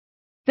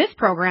This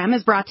program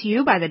is brought to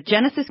you by the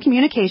Genesis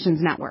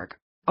Communications Network,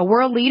 a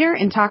world leader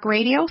in talk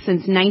radio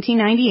since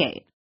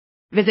 1998.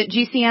 Visit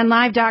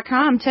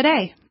GCNlive.com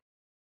today.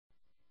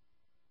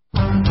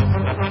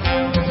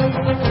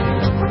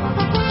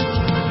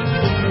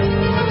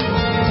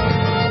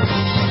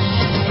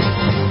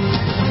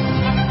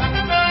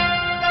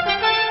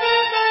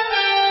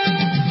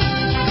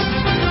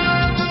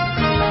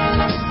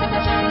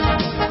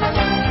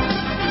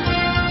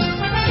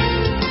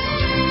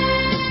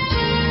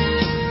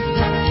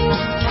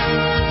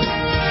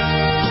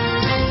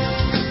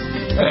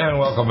 And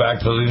welcome back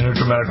to the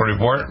NutriMedical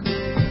Report.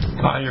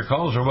 Your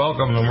calls are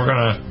welcome, and we're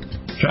going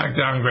to track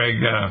down Greg,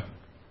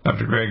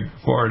 Dr. Greg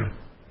Ford.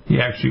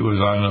 He actually was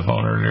on the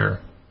phone earlier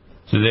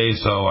today,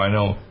 so I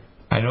know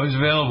he's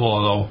available,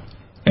 although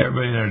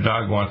everybody and their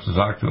dog wants to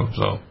talk to him.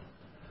 So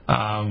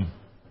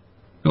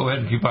go ahead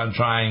and keep on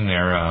trying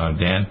there,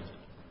 Dan.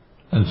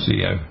 Let's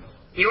see.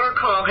 Your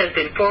call has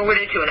been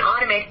forwarded to an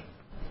automated...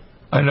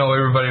 I know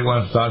everybody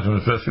wants to talk to him,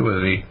 especially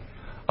with the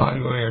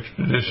ongoing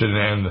extradition,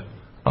 and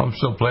I'm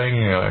still playing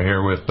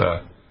here with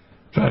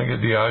trying to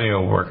get the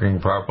audio working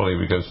properly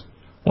because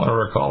one of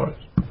our callers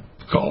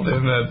called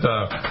in that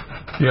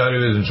the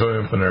audio isn't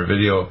showing up in our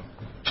video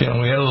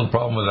channel. We had a little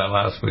problem with that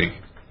last week,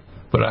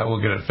 but I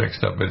will get it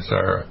fixed up. It's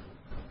our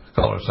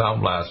caller Sound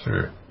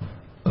Blaster.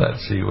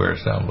 Let's see where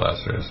Sound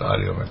Blaster is.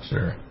 Audio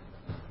mixer.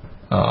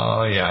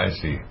 Oh, yeah, I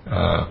see.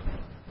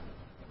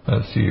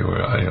 Let's see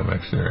where audio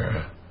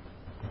mixer.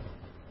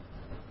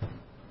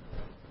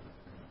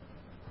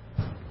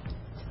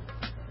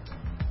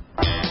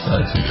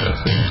 That's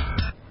interesting.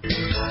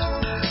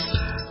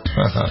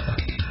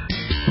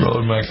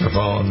 Rode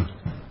microphone.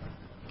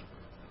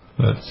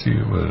 Let's see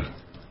what.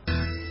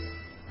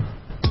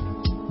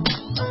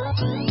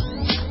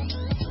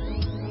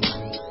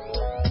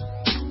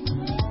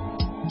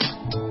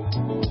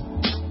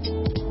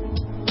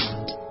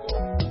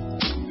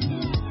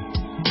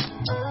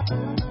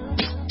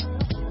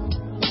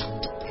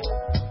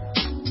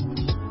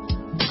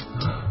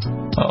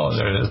 Oh,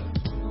 there it is.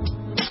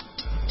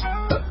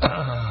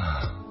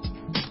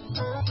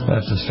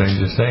 That's the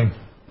strangest thing.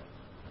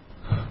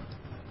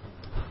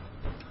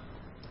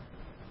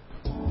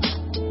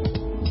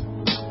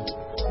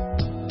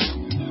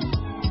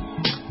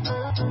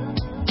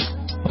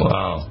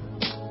 Wow.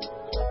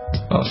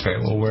 Okay,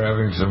 well, we're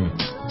having some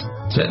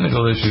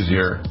technical issues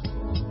here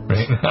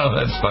right now.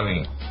 That's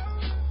funny.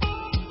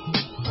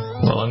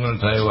 Well, I'm going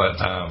to tell you what.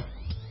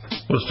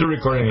 We're still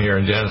recording here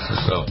in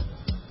Genesis, so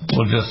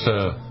we'll just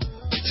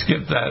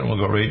skip that and we'll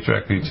go right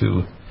directly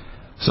to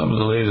some of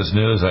the latest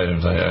news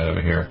items I have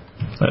here.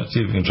 Let's see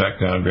if we can track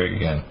down Greg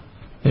again.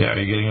 Yeah, are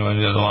you getting him on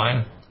the other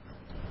line?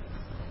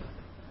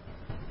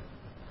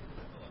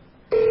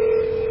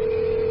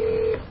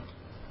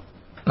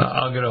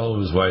 I'll get a hold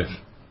of his wife.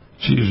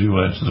 She usually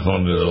will answer the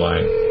phone to the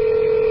line.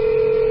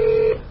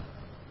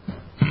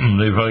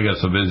 They probably got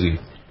so busy.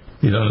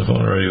 He's on the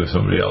phone already with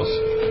somebody else.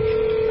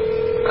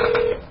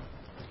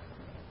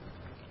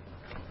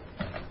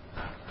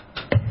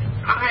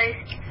 Hi,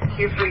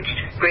 you've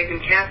reached Greg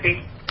and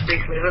Kathy.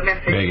 Please leave a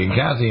message. Greg and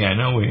Kathy, I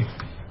know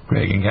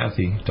Greg and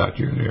Kathy talked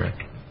to you earlier.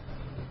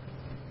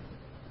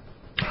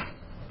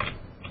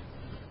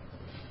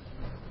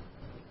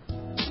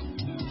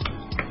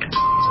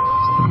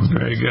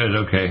 Very good,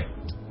 okay.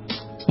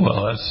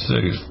 Well,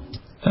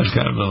 that's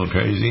kind of a little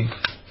crazy.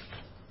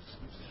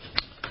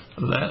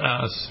 Let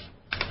us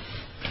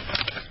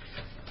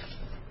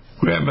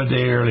grab a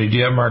day early. Do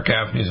you have Mark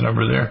Gaffney's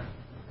number there?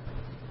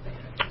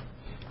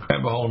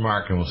 Grab a hold of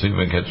Mark and we'll see if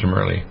we can catch him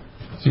early.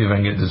 See if I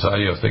can get this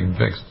audio thing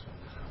fixed.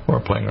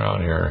 We're playing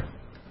around here.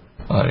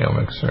 Audio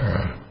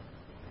mixer.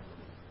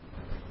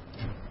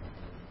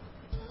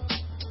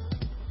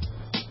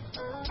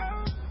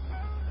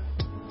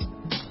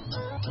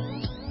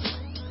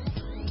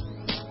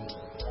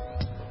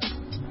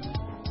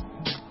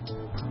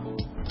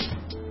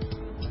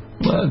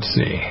 Let's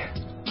see.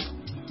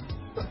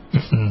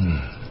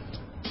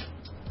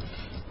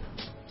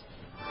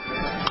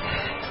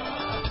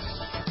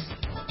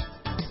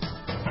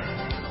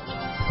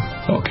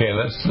 Okay,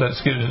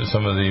 let's get into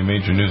some of the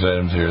major news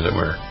items here that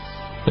we're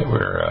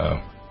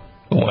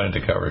wanting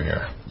to cover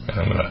here. And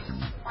I'm going to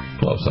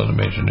pull up some of the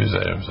major news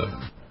items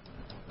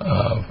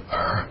of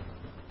our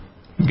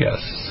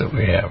guests that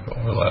we have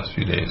over the last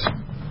few days.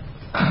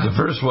 The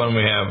first one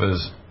we have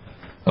is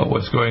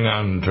what's going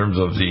on in terms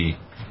of the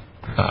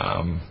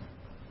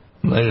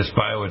latest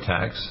bio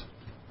attacks.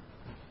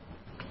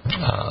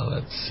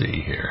 Let's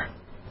see here.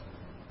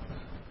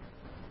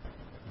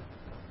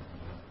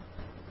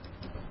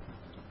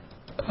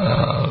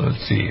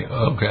 Let's see.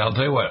 Okay, I'll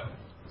tell you what.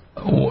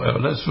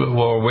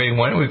 We're waiting.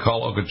 Why don't we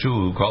call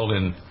Okechukwu, who called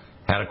in,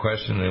 had a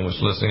question, and was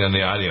listening on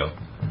the audio.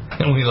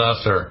 And we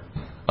lost our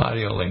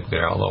audio link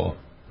there, although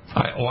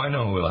I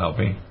know who will help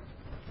me.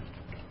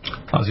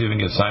 I'll see if I can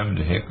get Simon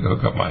to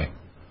hook up my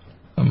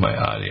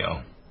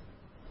audio.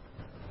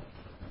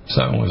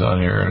 Simon was on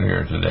here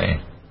earlier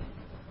today.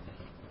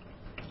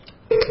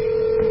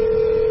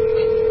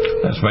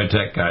 That's my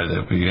tech guy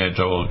that we had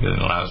trouble getting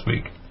last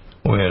week.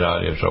 We had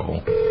audio trouble.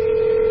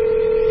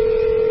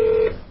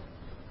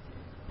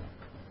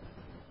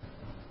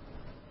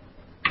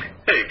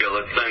 Hey, Bill,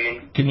 it's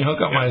Simon. Can you hook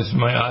up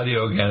my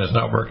audio again? It's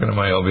not working on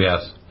my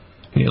OBS.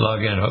 Can you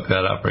log in and hook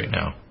that up right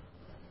now?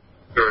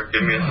 Sure,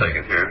 give me a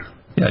second here.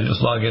 Yeah,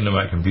 just log into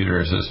my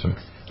computer system.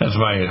 That's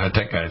my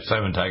tech guy,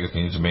 Simon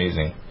Tagastein. He's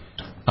amazing.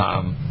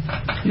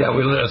 Yeah,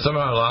 we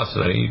somehow lost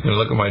it. You can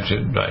look at my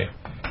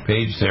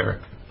page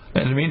there.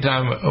 In the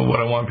meantime, what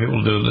I want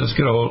people to do, let's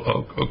get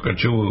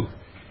Okechukwu,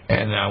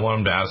 and I want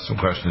him to ask some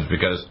questions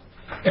because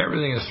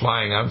everything is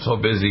flying. I'm so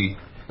busy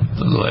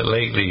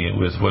lately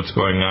with what's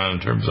going on in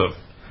terms of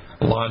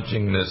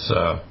launching this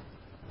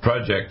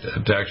project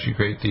to actually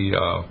create the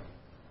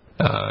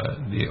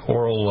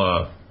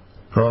oral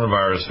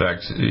coronavirus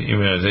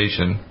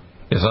immunization.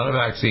 It's not a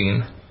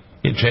vaccine.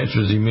 It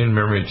transfers the immune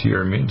memory to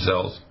your immune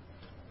cells.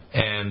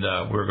 And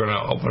we're going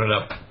to open it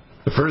up.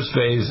 The first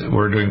phase,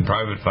 we're doing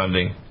private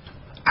funding.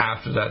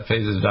 After that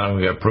phase is done,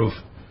 we have proof.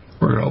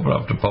 We're going to open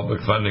up to public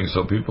funding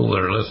so people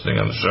that are listening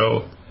on the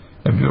show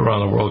and people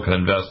around the world can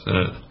invest in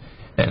it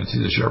and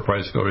see the share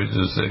price go into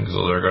this thing.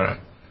 So they're going to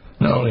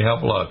not only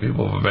help a lot of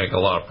people, but make a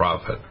lot of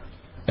profit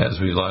as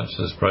we launch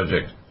this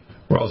project.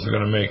 We're also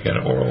going to make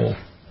an oral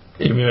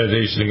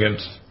immunization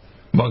against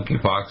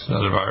monkeypox and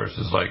other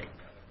viruses like...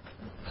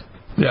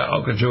 Yeah,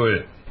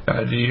 Okechukwu,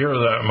 do you hear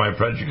that my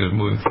project is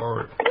moving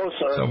forward? Oh,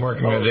 sir. So I'm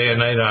working day and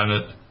night on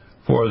it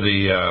for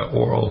the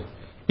oral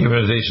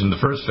immunization.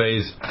 The first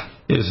phase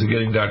is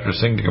getting Dr.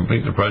 Singh to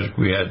complete the project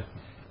we had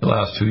the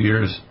last 2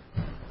 years,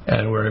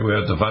 and we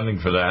have the funding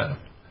for that.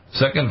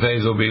 Second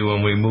phase will be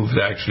when we move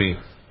to actually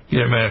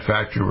get a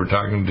manufacturer. We're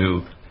talking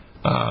to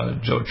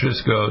Joe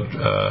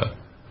Trisco.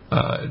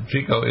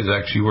 Chico is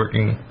actually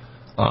working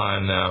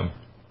on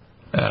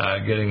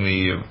getting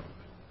the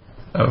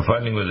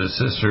funding with his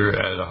sister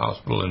at a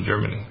hospital in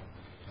Germany.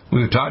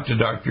 We've talked to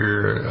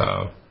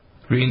Dr.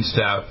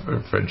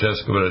 Greenstaff,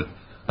 Francesca, but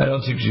I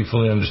don't think she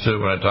fully understood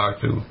when I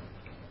talked to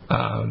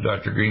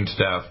Dr.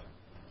 Greenstaff.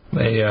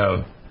 They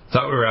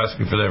thought we were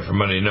asking for them for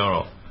money.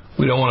 No.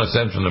 We don't want to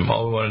send from them.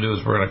 All we want to do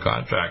is we're going to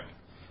contract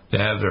to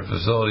have their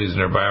facilities and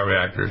their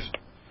bioreactors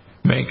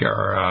make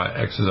our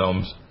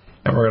exosomes,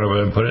 and we're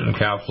going to put it in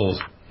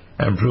capsules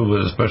and prove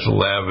with a special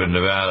lab in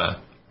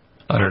Nevada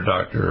under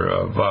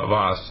Dr.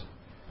 Voss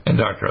and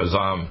Dr.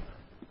 Azam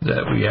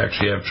that we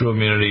actually have true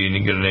immunity and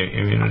you get an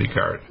immunity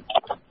card.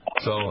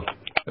 So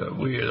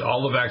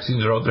all the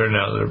vaccines are out there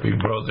now that are being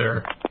put out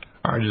there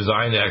are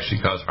designed to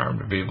actually cause harm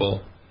to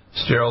people,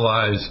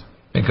 sterilize,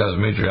 and cause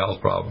major health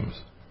problems.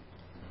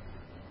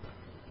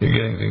 You're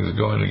getting things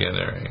going again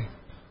there. Eh?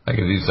 I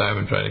can see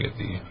Simon trying to get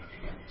the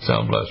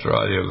Sound Blaster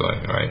audio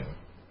going, right?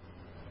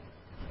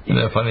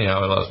 Isn't that funny how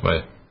I lost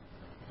my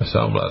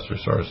Sound Blaster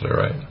source there,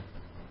 right?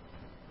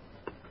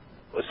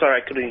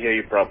 Sorry, I couldn't hear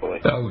you properly.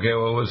 Okay,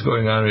 well, what's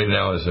going on right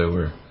now is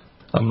that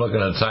I'm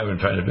looking at Simon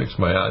trying to fix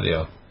my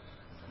audio.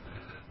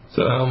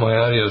 So how my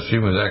audio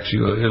stream was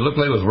actually, it looked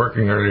like it was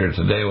working earlier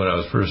today when I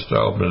was first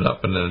opening it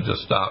up, and then it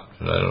just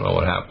stopped, and I don't know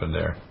what happened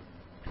there.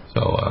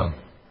 So,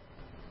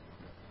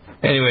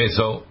 anyway,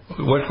 so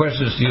what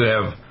questions do you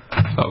have,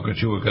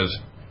 Okechukwu? Because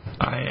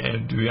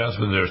to be honest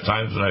with you, there's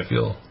times when I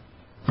feel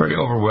very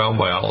overwhelmed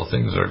by all the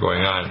things that are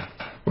going on.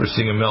 We're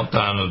seeing a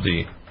meltdown of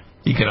the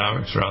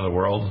economics around the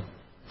world,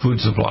 food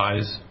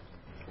supplies.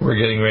 We're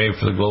getting ready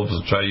for the globals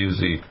to try to use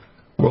the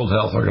World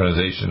Health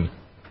Organization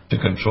to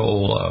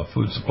control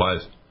food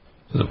supplies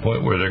to the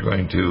point where they're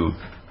going to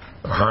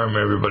harm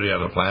everybody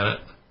on the planet.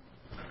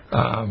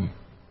 A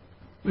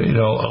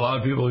lot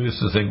of people used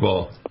to think,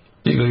 well,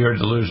 DEAGLE, you're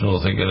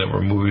delusional thinking that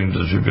we're moving into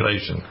the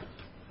tribulation.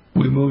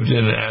 We moved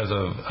in as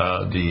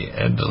of the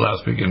end of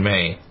last week in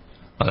May,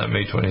 on that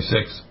May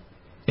 26th,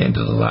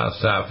 into the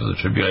last half of the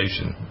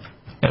tribulation.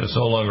 And it's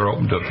no longer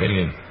open to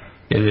opinion.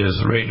 It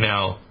is right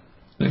now,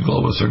 the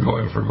globalists are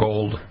going for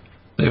gold.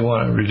 They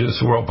want to reduce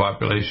the world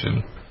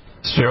population,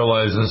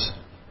 sterilize us,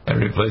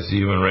 and replace the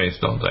human race,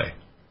 don't they?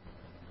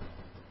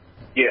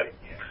 Yeah.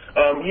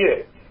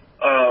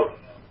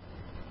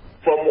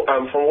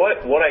 From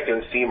what I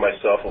can see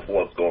myself of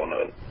what's going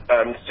on,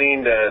 I'm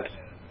seeing that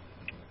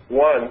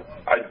one,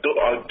 I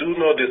do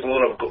know there's a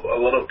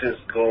lot of things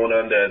going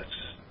on that's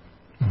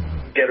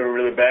getting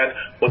really bad,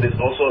 but there's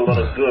also a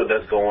lot of good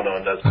that's going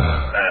on that's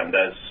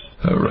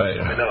right.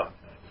 coming up.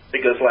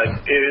 Because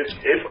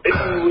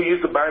if we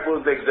use the Bible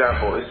as the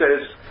example, it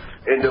says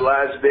in the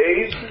last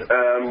days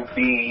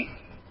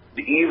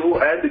the evil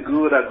and the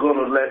good are going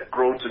to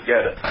grow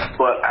together,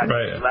 but at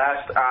the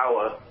last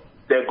hour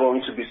they're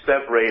going to be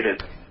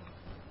separated.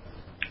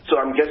 So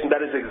I'm guessing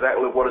that is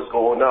exactly what is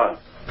going on.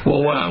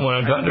 Well, when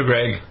I'm talking to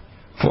Greg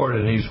Ford,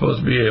 and he's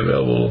supposed to be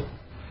available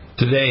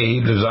today,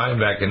 he designed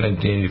back in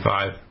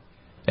 1985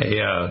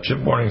 a chip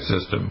warning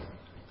system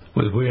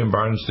with William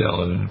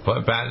Barnsdale and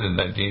patented in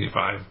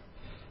 1985.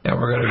 And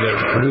we're going to get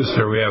it produced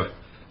here. We have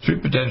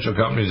 3 potential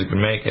companies that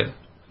can make it,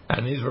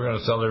 and these we're going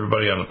to sell to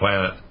everybody on the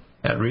planet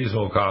at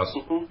reasonable cost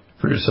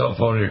for your cell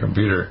phone and your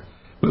computer.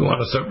 We want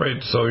to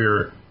separate so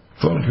your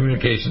phone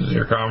communications and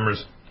your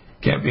commerce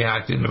can't be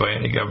hacked into by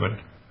any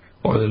government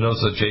or the no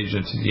such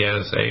agency, the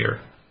NSA or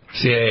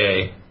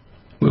CIA.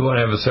 We want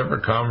to have a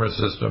separate commerce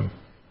system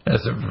and a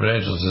separate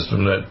financial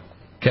system that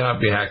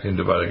cannot be hacked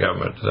into by the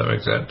government. Does that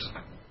make sense?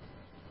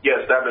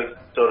 Yes, that makes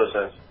total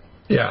sense.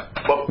 Yeah.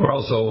 But we're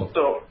also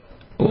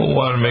we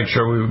want to make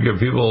sure we give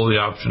people the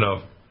option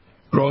of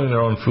growing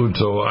their own food.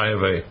 So I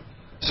have a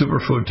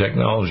superfood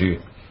technology.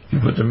 You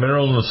put the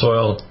mineral in the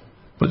soil,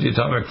 put the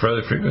atomic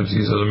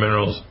frequencies of the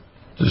minerals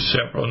to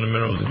chaperone the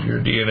minerals into your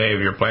DNA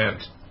of your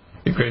plants.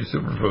 You create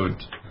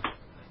superfoods.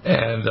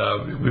 And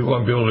we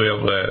want people to be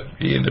able to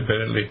eat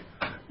independently,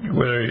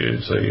 whether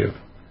it's a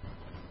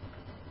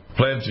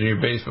plants in your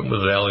basement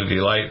with an LED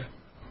light,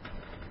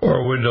 or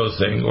a Windows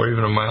thing, or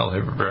even a mild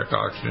hyperbaric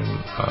oxygen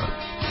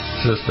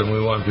system. We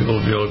want people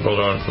to be able to grow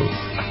their own food.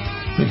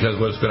 Because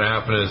what's going to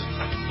happen is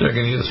they're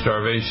going to get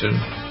starvation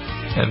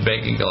and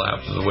banking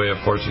collapse as a way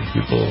of forcing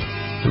people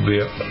to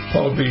be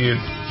obedient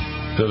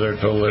to their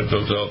total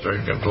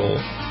totalitarian control.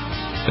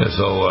 And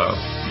so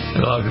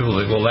a lot of people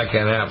think, well, that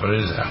can't happen.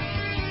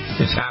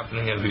 It's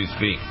happening as we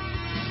speak.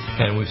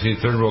 And we see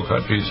third world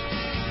countries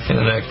in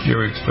the next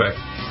year, we expect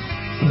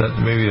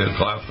that maybe the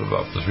collapse of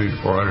up to 300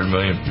 to 400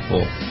 million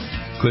people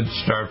could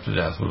starve to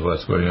death with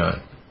what's going on.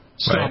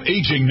 Stop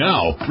aging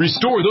now.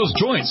 Restore those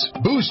joints.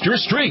 Boost your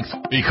strength.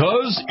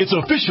 Because it's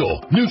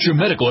official.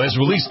 NutriMedical has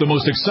released the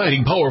most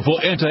exciting,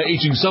 powerful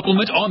anti-aging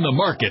supplement on the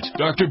market.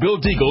 Dr.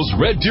 Bill Deagle's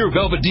Red Deer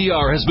Velvet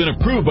DR has been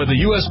approved by the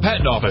U.S.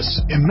 Patent Office.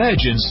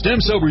 Imagine stem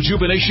cell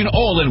rejuvenation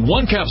all in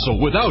one capsule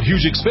without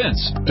huge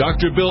expense.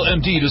 Dr. Bill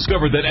MD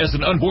discovered that as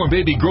an unborn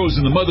baby grows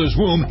in the mother's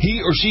womb,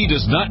 he or she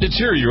does not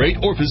deteriorate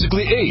or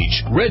physically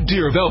age. Red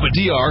Deer Velvet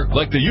DR,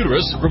 like the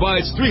uterus,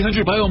 provides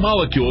 300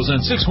 biomolecules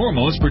and 6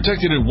 hormones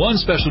protected in one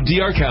special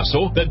DR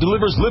capsule that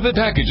delivers lipid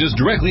packages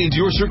directly into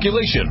your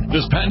circulation.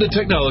 This patented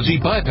technology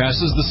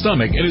bypasses the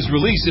stomach and is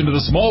released into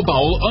the small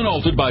bowel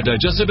unaltered by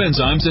digestive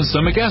enzymes and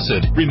stomach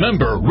acid.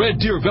 Remember, Red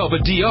Deer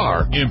Velvet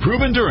DR.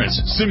 Improve endurance,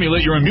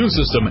 stimulate your immune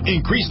system,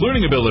 increase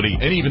learning ability,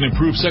 and even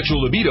improve sexual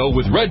libido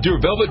with Red Deer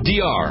Velvet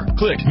DR.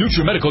 Click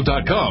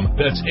NutriMedical.com,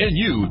 that's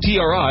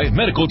NUTRI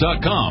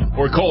medical.com,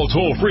 or call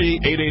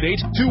toll-free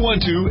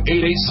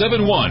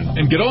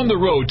 888-212-8871 and get on the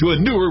road to a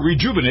newer,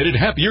 rejuvenated,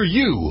 happier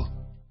you.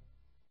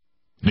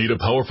 Need a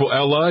powerful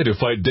ally to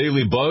fight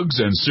daily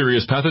bugs and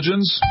serious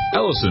pathogens?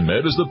 Allicin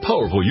Med is the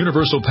powerful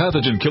universal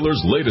pathogen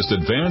killer's latest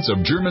advance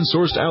of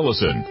German-sourced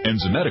allicin,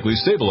 enzymatically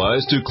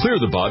stabilized to clear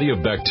the body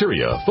of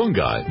bacteria,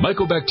 fungi,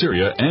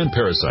 mycobacteria, and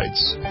parasites.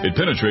 It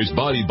penetrates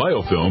body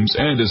biofilms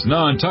and is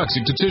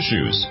non-toxic to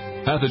tissues.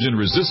 Pathogen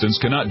resistance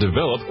cannot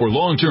develop for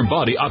long-term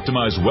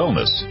body-optimized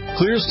wellness.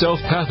 Clear stealth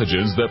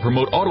pathogens that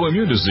promote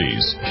autoimmune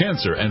disease,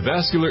 cancer, and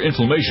vascular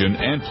inflammation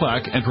and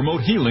plaque and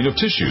promote healing of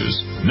tissues.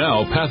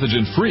 Now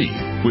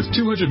pathogen-free. With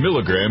 200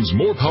 milligrams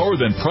more power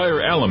than prior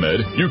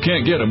Alamed, you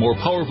can't get a more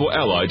powerful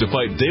ally to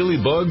fight daily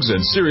bugs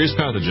and serious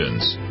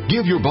pathogens.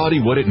 Give your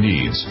body what it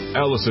needs.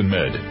 Allicin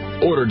Med.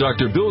 Order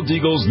Dr. Bill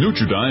Deagle's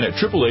Nutridyne at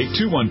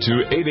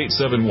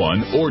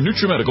 888-212-8871 or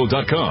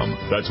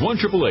NutriMedical.com. That's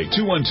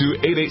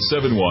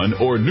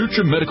 1-888-212-8871 or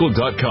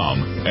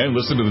NutriMedical.com. And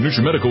listen to the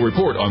NutriMedical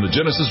Report on the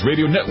Genesis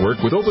Radio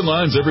Network with open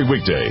lines every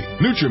weekday.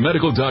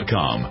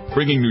 NutriMedical.com,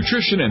 bringing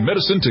nutrition and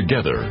medicine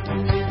together.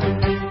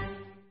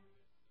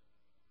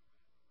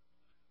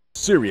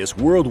 Serious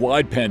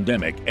worldwide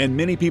pandemic, and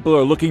many people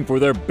are looking for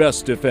their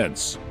best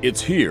defense. It's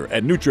here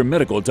at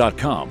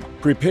NutriMedical.com.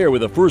 Prepare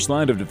with a first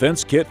line of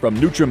defense kit from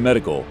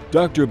NutriMedical.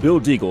 Dr.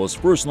 Bill Deagle's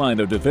first line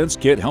of defense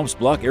kit helps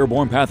block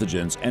airborne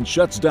pathogens and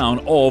shuts down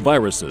all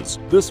viruses.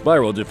 This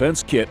viral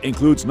defense kit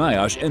includes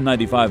NIOSH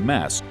N95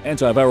 mask,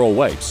 antiviral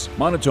wipes,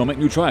 monatomic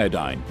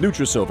nutriodine,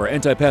 Nutrisilver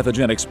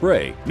antipathogenic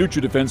spray,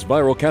 NutriDefense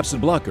viral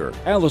capsid blocker,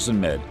 Allicin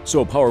Med,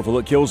 so powerful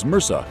it kills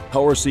MRSA,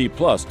 Power C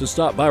Plus to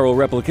stop viral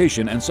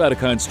replication and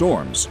cytokine storms.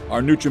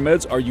 Our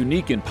NutriMeds are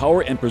unique in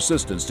power and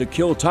persistence to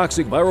kill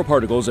toxic viral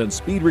particles and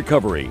speed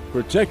recovery.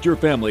 Protect your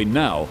family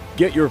now.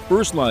 Get your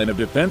first line of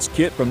defense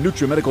kit from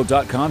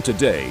NutriMedical.com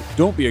today.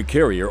 Don't be a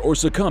carrier or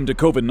succumb to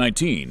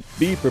COVID-19.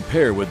 Be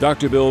prepared with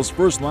Dr. Bill's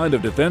first line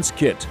of defense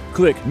kit.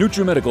 Click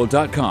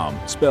NutriMedical.com,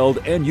 spelled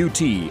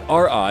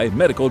N-U-T-R-I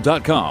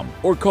medical.com,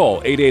 or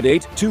call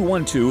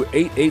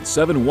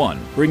 888-212-8871,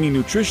 bringing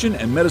nutrition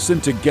and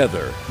medicine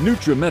together.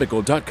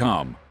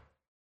 NutriMedical.com.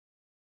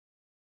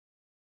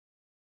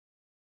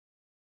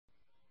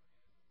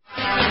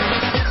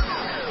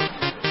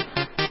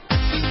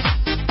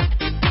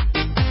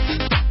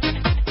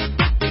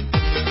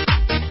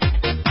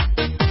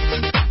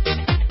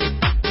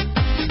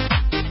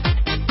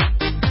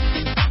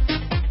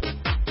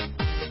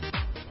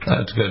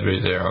 That's good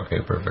right there. Okay,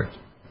 perfect.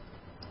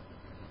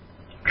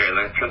 Okay,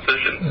 let's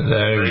transition.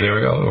 There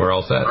we go. We're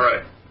all set. All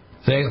right.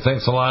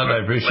 Thanks a lot. I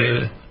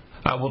appreciate it.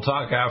 We'll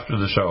talk after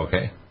the show,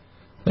 okay?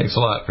 Thanks a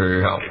lot for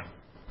your help.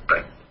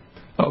 Okay.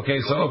 Okay,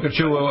 so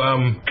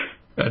Okechukwu,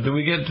 do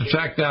we get to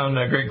track down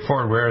Greg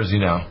Ford? Where is he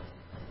now?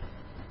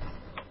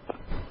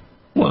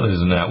 Well,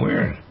 isn't that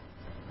weird?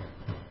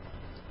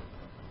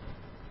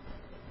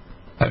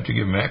 I have to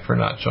give him heck for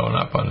not showing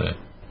up on the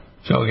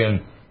show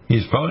again.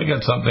 He's probably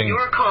got something.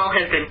 Your call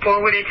has been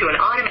forwarded to an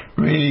automatic.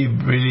 really,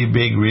 really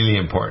big, really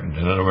important.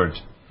 In other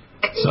words,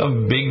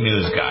 some big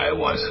news guy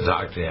wants to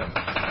talk to him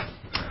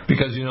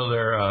because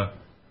they're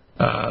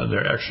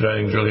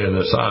extraditing Julian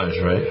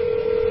Assange, right?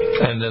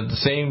 And then the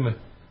same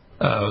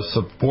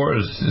support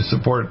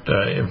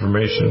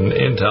information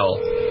intel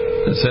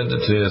that sent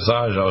it to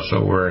Assange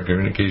also were in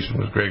communication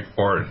with Greg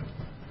Ford.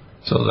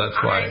 So that's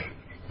why.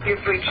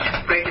 You've reached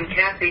Greg and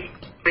Kathy.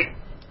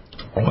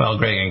 Well,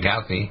 Greg and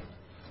Kathy.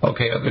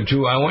 Okay,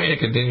 Okechukwu, I want you to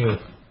continue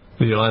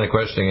with your line of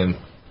questioning, and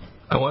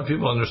I want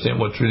people to understand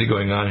what's really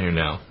going on here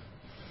now.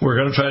 We're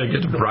going to try to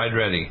get the bride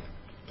ready.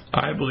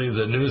 I believe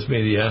that news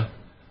media,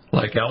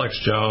 like Alex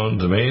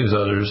Jones and many of these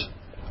others,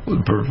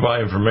 would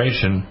provide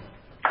information.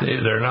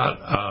 They're not,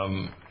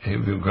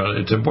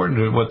 it's important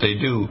to what they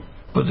do,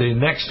 but the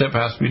next step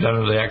has to be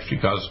done if they actually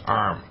cause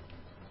harm.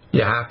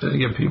 You have to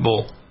give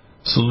people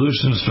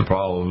solutions to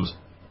problems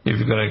if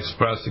you're going to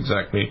express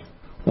exactly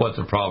what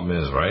the problem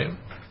is, right?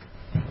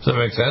 Does that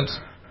make sense?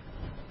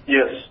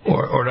 Yes.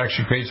 Or it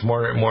actually creates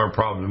more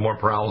problems, more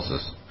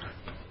paralysis.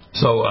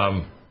 So,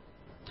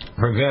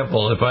 for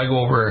example, if I go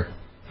over,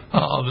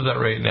 I'll do that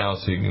right now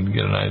so you can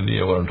get an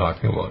idea of what I'm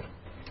talking about.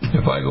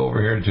 If I go over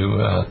here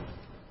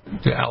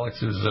to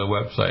Alex's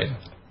website,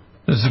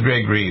 this is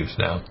Greg Reeves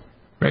now.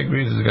 Greg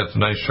Reeves has got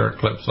some nice short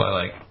clips I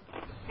like.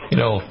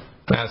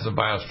 Massive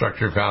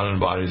biostructure found in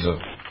bodies of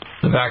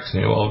the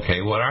vaccine. Well,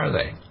 okay, what are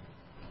they?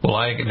 Well,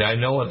 I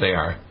know what they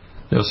are.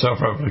 They're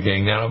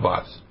self-replicating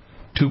nanobots.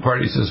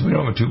 Two-party system. We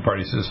don't have a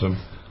two-party system.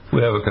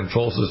 We have a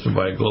control system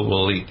by a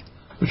global elite,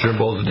 which are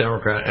both the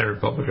Democrat and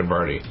Republican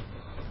Party.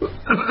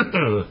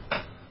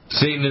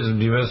 Satanism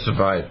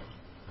demystified.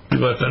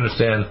 People have to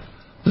understand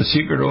the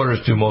secret orders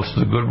do most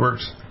of the good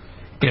works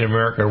in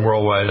America and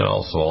worldwide, and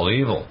also all the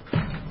evil.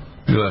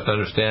 People have to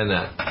understand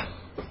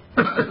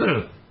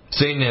that.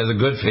 Satan has a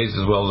good face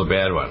as well as a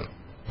bad one.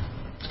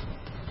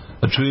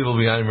 The true evil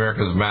behind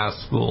America's mass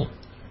school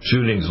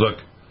shootings. Look,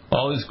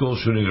 all these school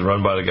shootings are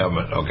run by the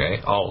government,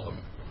 okay? All of them.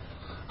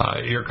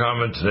 Your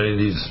comment today,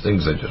 these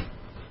things I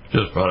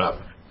just brought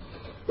up.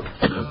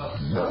 I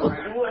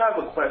do have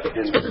a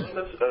question.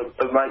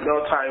 Like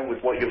no time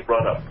with what you've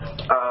brought up.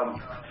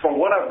 From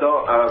what I've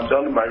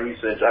done in my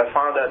research, I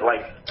found that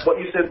like what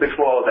you said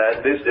before,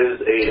 that this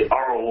is a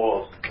aura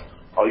wall,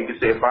 or you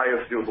could say a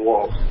biofield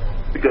wall.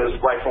 Because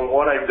like from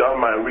what I've done in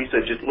my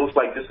research, it looks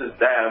like this is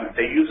them.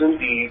 They're using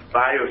the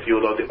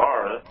biofield or the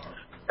aura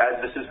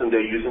as the system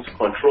they're using to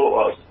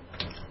control us.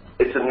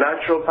 It's a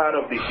natural part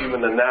of the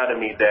human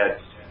anatomy that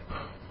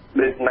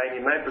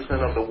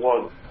 99% of the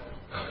world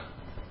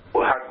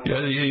will have.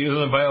 Yeah, you're using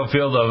the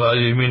biofield of,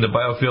 you mean the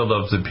biofield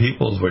of the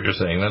people is what you're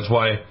saying. That's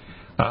why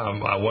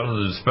one of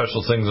the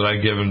special things that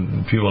I've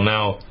given people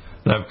now,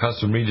 and I've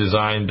custom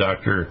redesigned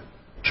Dr.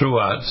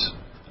 Truott's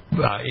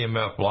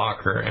EMF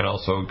blocker, and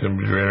also can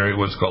generate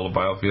what's called a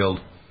biofield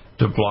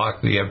to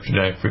block the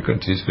epigenetic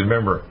frequencies. Because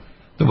remember,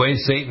 the way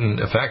Satan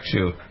affects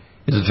you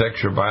is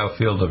affects your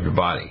biofield of your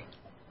body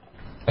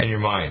and your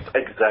mind.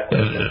 Exactly.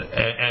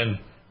 And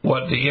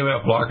what the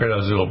EMF blocker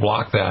does, it'll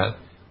block that.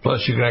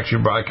 Plus, you can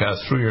actually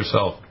broadcast through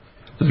yourself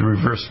the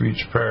reverse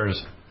speech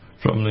prayers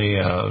from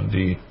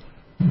the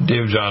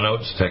David John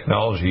Oates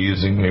technology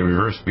using the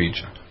reverse speech.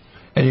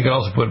 And you can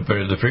also put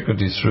the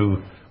frequencies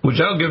through, which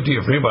I'll give to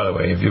you free, by the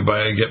way. If you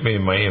get me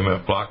my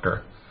EMF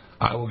blocker,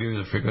 I will give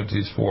you the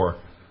frequencies for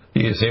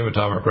the same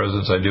atomic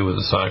resonance I do with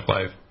the Sonic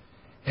Life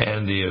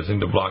and the thing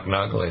to block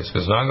non-glaze.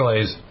 Because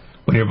non-glaze,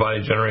 when your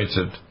body generates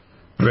it,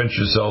 prevents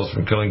your cells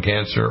from killing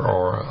cancer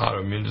or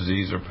autoimmune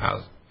disease or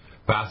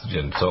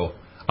pathogen. So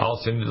I'll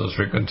send you those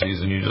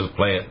frequencies and you just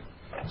play it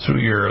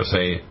through your,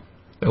 say,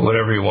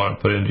 whatever you want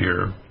to put into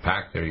your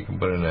pack there. You can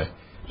put in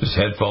just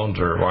headphones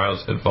or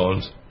wireless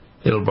headphones.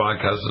 It'll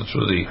broadcast it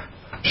through the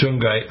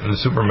shungite and the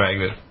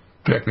supermagnet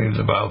directly into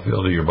the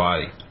biofield of your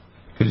body.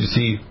 Because you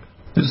see,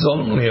 this is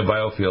ultimately a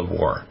biofield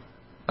war.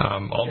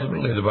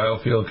 Ultimately, the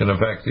biofield can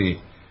affect the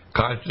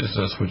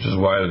consciousness, which is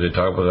why they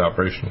talk about the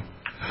Operation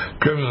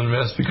Criminal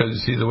Mist, because you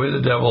see, the way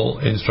the devil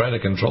is trying to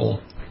control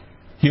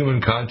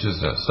human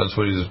consciousness, that's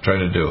what he's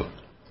trying to do.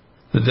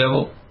 The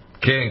devil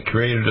can't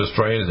create or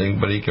destroy anything,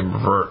 but he can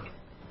pervert.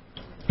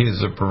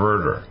 He's a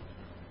perverter.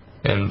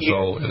 And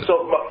so... Yeah.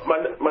 So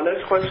my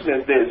next question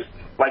is this.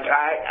 Like,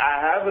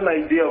 I have an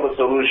idea of a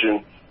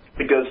solution,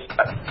 because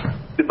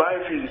the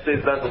biofield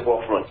says that's the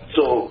forefront.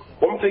 So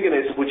what I'm thinking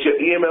is, with your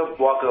EMF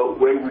blocker,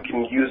 where we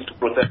can use to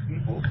protect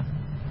people,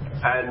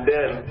 and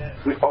then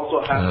we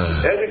also have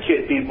to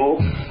educate people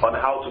on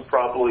how to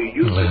properly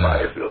use the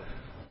biofield.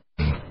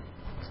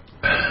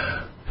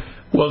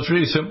 Well, it's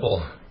really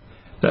simple.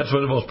 That's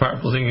what the most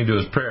powerful thing you do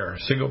is prayer.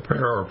 Single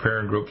prayer or prayer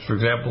in groups. For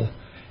example,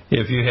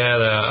 if you had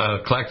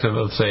a collective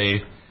of,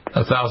 say,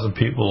 1,000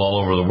 people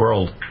all over the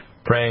world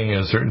praying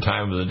at a certain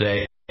time of the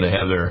day, they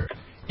have their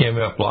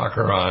EMF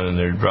blocker on and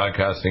they're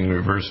broadcasting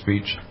reverse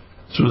speech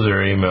through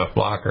their EMF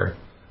blocker,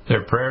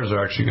 their prayers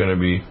are actually going to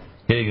be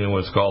hitting in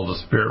what's called the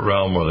spirit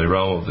realm, or the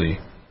realm of the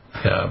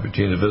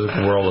between the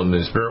physical world and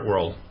the spirit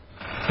world,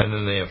 and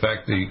then they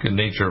affect the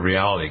nature of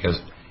reality.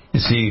 Because you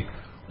see,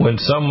 when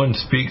someone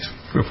speaks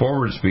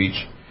forward speech,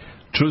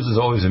 truth is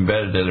always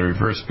embedded in a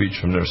reverse speech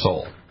from their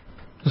soul.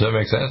 Does that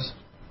make sense?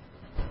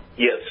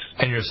 Yes.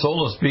 And your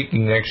soul is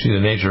speaking actually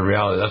the nature of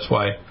reality. That's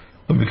why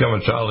when you become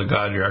a child of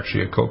God, you're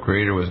actually a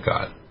co-creator with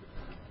God.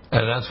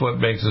 And that's what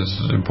makes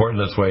this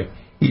important. That's why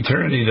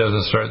eternity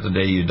doesn't start the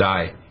day you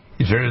die.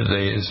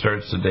 Eternity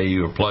starts the day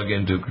you plug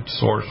into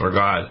Source or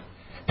God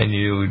and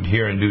you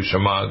hear and do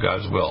Shema,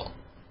 God's will.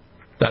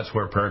 That's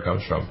where prayer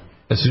comes from.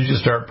 As soon as you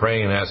start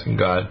praying and asking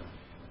God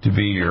to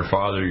be your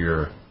Father,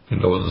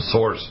 the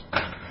Source,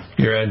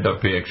 you end up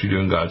actually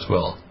doing God's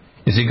will.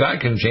 You see, God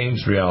can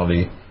change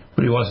reality,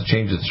 but He wants to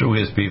change it through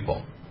His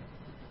people.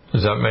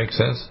 Does that make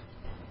sense?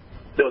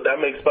 No, that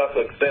makes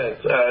perfect sense.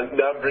 And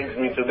that brings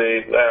me to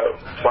the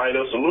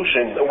final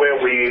solution where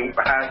we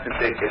have to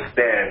take a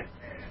stand.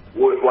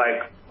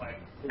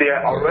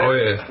 They're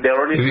already.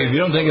 If you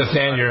don't take a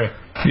stand,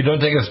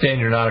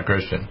 you're not a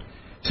Christian.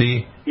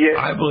 See, yes.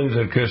 I believe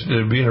that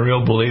being a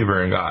real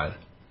believer in God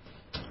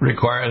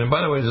requires, and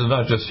by the way, this is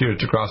not just here,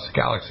 it's across the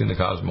galaxy and the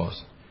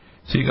cosmos.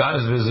 See, God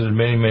has visited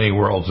many, many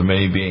worlds and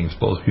many beings,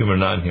 both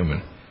human and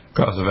non-human,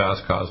 across the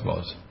vast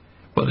cosmos.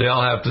 But they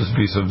all have to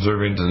be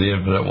subservient to the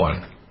Infinite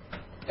One.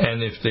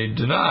 And if they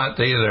do not,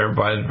 they're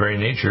by their very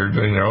nature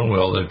doing their own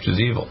will, which is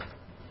evil.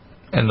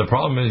 And the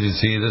problem is, you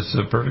see, this is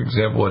a perfect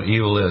example of what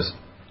evil is.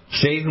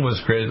 Satan was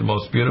created the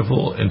most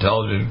beautiful,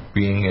 intelligent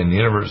being in the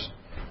universe,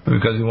 but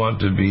because he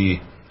wanted to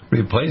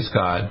replace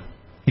God,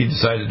 he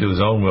decided to do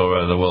his own will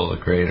rather than the will of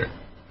the Creator.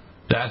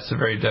 That's the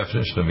very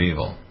definition of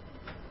evil.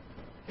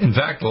 In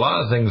fact, a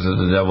lot of things that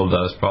the devil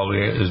does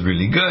probably is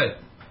really good,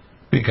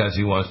 because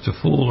he wants to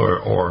fool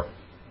or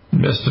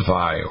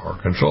mystify or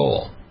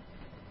control.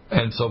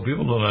 And so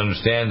people don't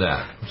understand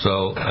that.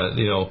 So,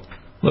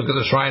 look at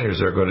the Shriners.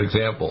 They're a good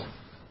example.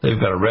 They've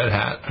got a red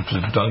hat, which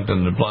is dunked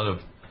in the blood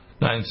of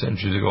 9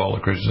 centuries ago, all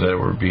the Christians that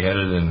were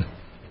beheaded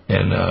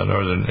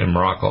in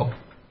Morocco.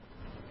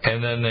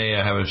 And then they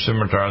have a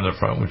scimitar on the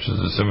front, which is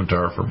a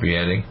scimitar for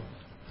beheading.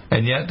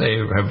 And yet they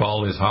have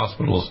all these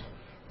hospitals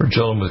for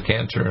children with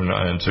cancer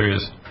and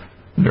serious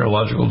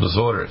neurological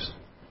disorders.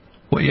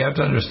 What you have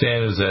to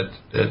understand is that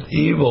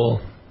evil,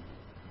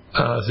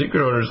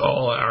 secret orders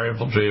all are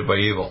infiltrated by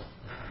evil.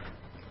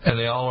 And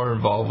they all are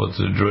involved with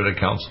the Druidic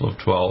Council of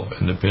 12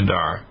 and the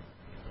Pindar.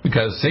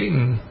 Because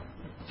Satan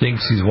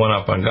thinks he's one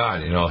up on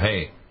God.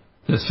 Hey,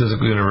 this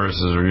physical universe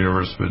is a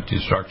universe with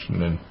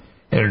destruction and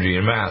energy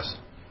and mass.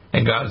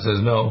 And God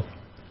says, no,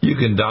 you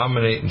can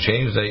dominate and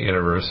change that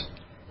universe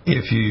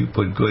if you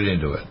put good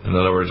into it. In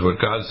other words, what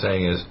God's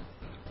saying is,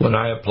 when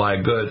I apply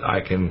good,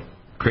 I can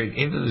create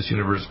into this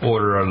universe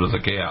order out of the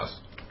chaos.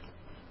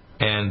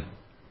 And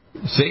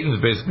Satan is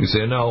basically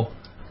saying, no,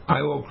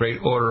 I will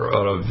create order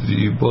out of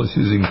you both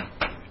using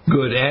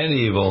good and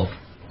evil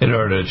in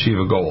order to achieve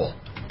a goal.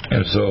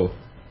 And so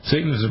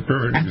Satan is a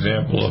perfect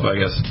example of, I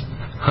guess,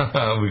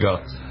 we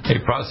got a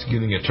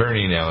prosecuting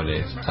attorney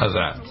nowadays. How's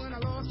that?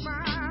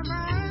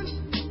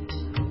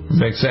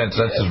 Makes sense.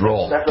 That's his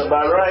role. That's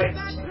about right.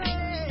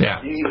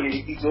 Yeah.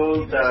 He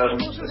goes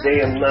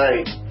day and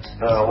night.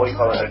 What do you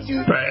call it?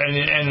 Right.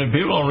 And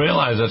people don't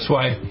realize that's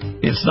why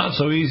it's not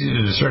so easy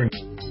to discern.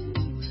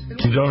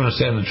 You don't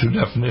understand the true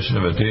definition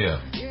of it, do you?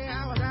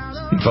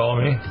 You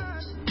follow me?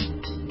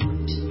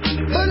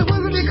 But it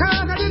wasn't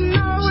because I didn't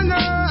know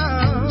enough.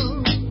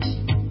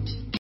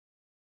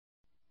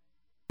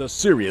 A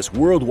serious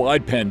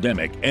worldwide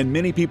pandemic, and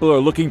many people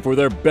are looking for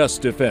their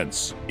best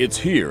defense. It's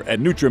here at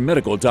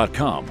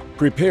NUTRIMEDICAL.com.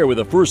 Prepare with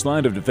a first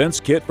line of defense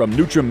kit from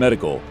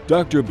NutriMedical.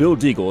 Dr. Bill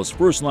Deagle's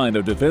first line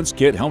of defense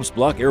kit helps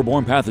block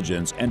airborne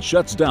pathogens and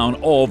shuts down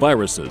all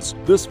viruses.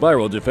 This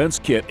viral defense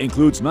kit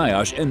includes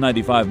NIOSH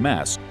N95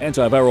 masks,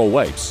 antiviral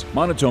wipes,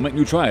 monatomic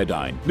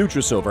nutriodine,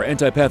 Nutrisilver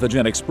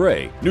antipathogenic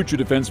spray,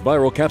 NutriDefense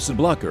viral capsid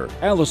blocker,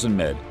 Allison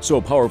Med, so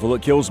powerful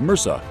it kills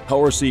MRSA,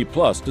 Power C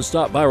Plus to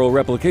stop viral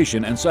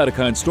replication and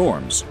cytokine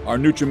storms. Our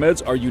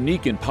NutriMeds are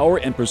unique in power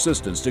and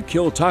persistence to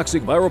kill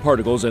toxic viral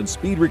particles and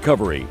speed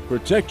recovery.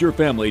 Protect your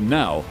family now.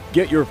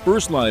 Get your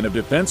first line of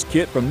defense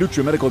kit from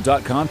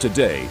NutriMedical.com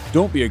today.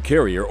 Don't be a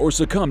carrier or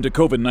succumb to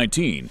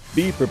COVID-19.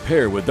 Be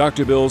prepared with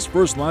Dr. Bill's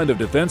first line of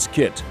defense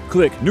kit.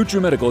 Click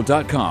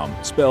NutriMedical.com,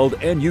 spelled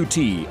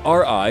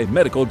N-U-T-R-I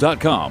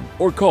medical.com,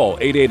 or call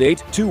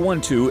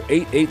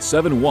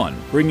 888-212-8871,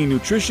 bringing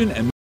nutrition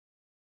and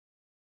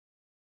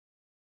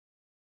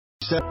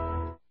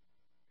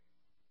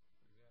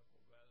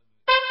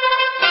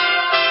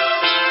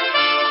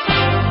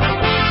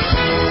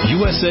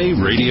USA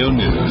Radio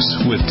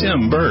News with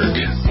Tim Berg.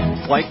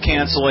 Flight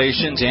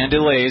cancellations and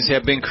delays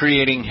have been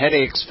creating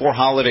headaches for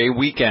holiday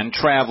weekend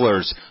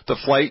travelers. The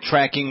flight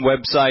tracking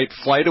website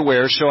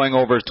FlightAware showing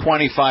over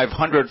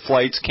 2,500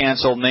 flights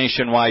canceled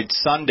nationwide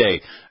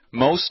Sunday.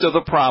 Most of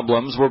the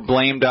problems were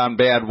blamed on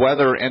bad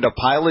weather and a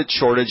pilot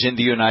shortage in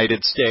the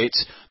United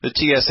States. The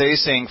TSA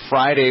saying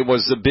Friday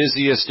was the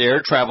busiest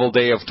air travel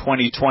day of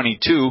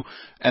 2022,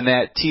 and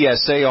that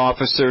TSA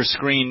officers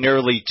screened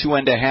nearly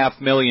 2.5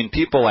 million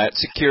people at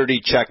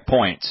security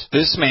checkpoints.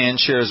 This man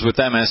shares with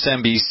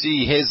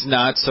MSNBC his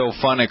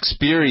not-so-fun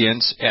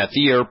experience at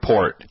the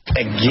airport.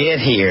 I get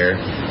here,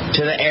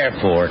 to the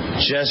airport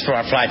just for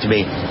our flight to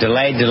be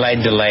delayed,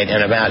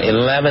 and about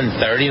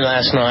 11:30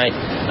 last night,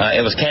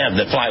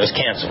 the flight was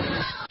canceled.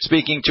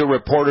 Speaking to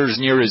reporters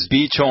near his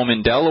beach home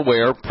in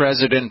Delaware,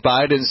 President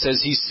Biden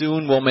says he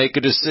soon will make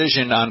a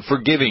decision on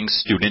forgiving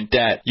student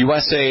debt.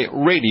 USA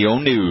Radio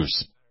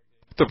News.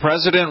 The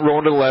president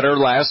wrote a letter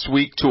last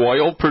week to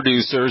oil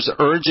producers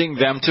urging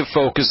them to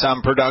focus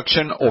on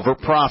production over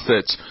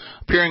profits.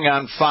 Appearing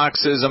on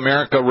Fox's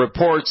America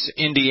Reports,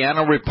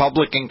 Indiana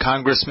Republican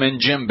Congressman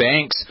Jim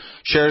Banks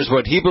shares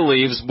what he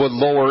believes would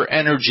lower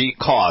energy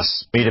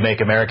costs. We need to make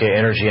America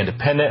energy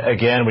independent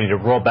again. We need to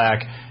roll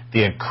back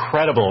the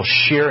incredible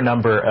sheer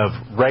number of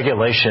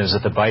regulations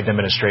that the Biden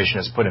administration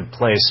has put in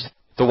place.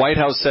 The White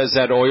House says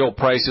that oil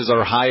prices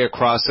are high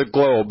across the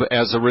globe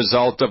as a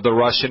result of the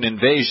Russian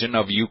invasion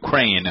of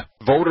Ukraine.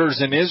 Voters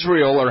in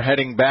Israel are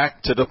heading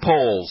back to the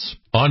polls.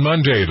 On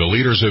Monday, the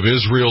leaders of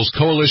Israel's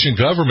coalition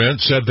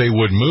government said they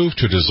would move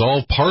to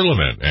dissolve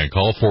parliament and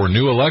call for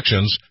new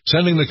elections,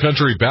 sending the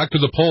country back to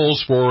the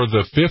polls for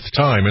the 5th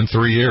time in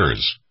 3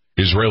 years.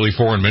 Israeli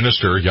Foreign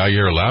Minister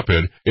Yair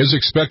Lapid is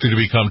expected to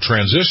become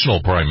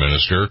transitional prime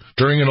minister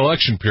during an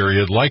election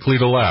period likely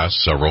to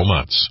last several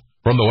months.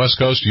 From the West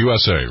Coast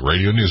USA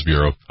Radio News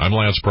Bureau, I'm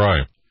Lance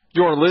Pry.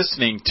 You're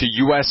listening to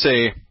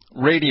USA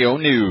Radio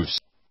News.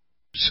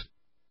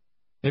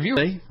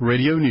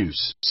 Radio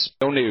News.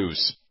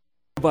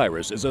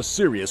 Virus is a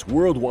serious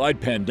worldwide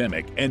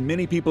pandemic, and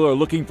many people are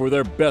looking for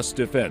their best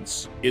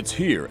defense. It's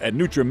here at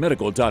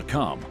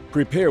NUTRIMEDICAL.com.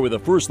 Prepare with a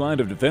first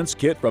line of defense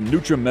kit from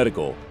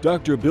NutriMedical.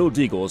 Dr. Bill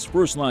Deagle's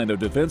first line of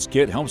defense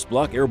kit helps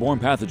block airborne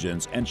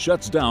pathogens and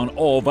shuts down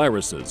all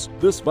viruses.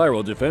 This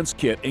viral defense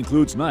kit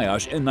includes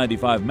NIOSH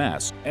N95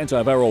 mask,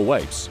 antiviral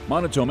wipes,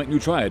 monatomic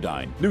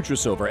nutriodine,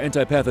 Nutrisilver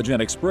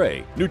antipathogenic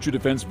spray,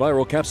 NutriDefense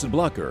viral capsid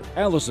blocker,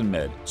 Allison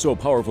Med, so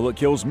powerful it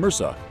kills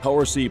MRSA,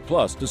 Power C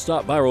Plus to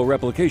stop viral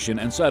replication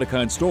and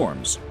cytokine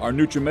storms. Our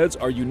NutriMeds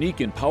are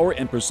unique in power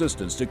and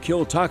persistence to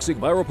kill toxic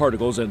viral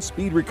particles and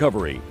speed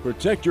recovery.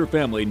 Protect your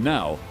family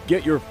now.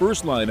 Get your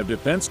first line of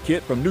defense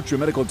kit from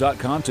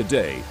NutriMedical.com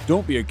today.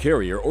 Don't be a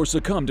carrier or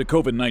succumb to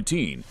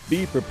COVID-19.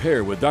 Be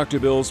prepared with Dr.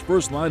 Bill's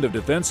first line of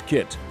defense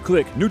kit.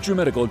 Click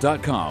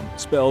NutriMedical.com,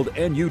 spelled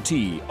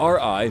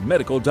N-U-T-R-I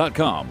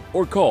Medical.com,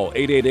 or call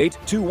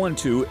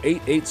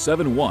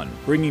 888-212-8871,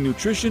 bringing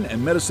nutrition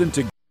and medicine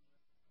together.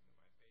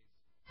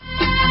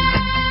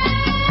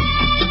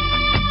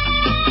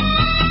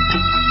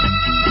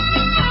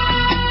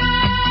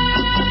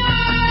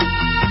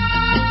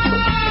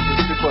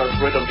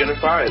 Of getting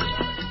fired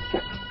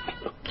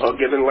or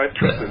getting life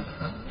threatened.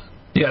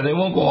 Yeah, they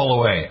won't go all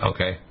the way.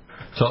 Okay.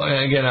 So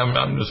again,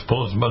 I'm just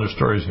pulling some other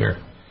stories here.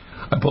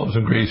 I pulled up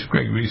some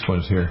Greg Reese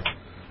ones here.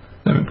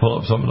 Let me pull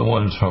up some of the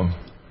ones from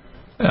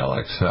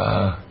Alex.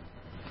 I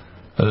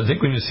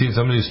think when you see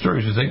some of these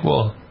stories, you think,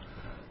 well,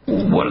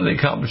 what are they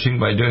accomplishing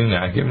by doing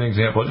that? I'll give an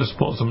example. I'll just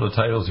pull some of the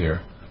titles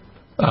here.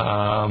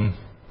 And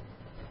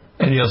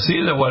you'll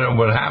see that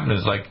what happened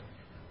is, like,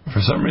 for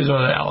some reason,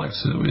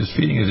 Alex is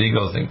feeding his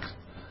ego, thinks,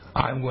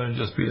 I'm going to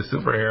just be a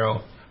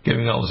superhero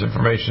giving all this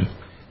information.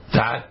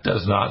 That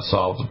does not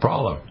solve the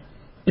problem.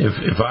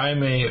 If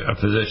I'm a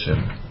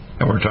physician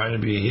and we're trying to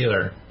be a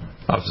healer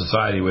of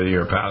society, whether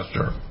you're a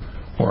pastor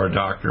or a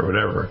doctor or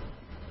whatever,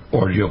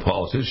 or a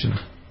geopolitician,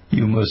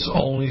 you must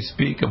only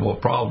speak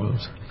about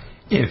problems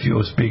if you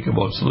will speak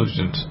about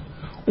solutions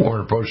or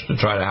an approach to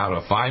try to how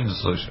to find the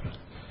solution.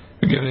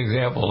 To give an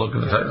example, look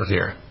at the titles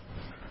here.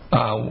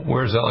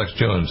 Where's Alex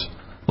Jones?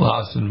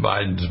 Lost in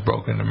Biden's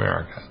broken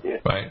America,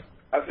 right?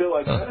 I feel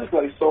like that's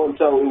like someone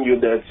telling you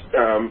that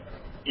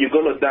you're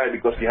going to die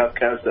because you have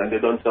cancer, and they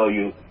don't tell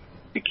you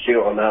the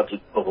cure on how to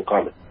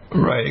overcome it.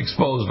 Right,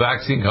 expose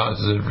vaccine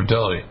causes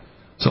infertility.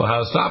 So how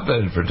to stop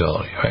that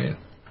infertility, right?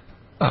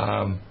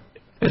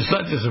 It's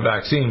not just a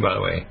vaccine, by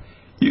the way.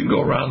 You can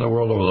go around the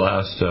world over the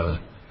last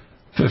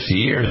 50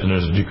 years, and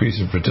there's a decrease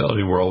in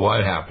fertility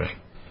worldwide happening.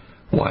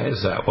 Why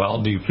is that?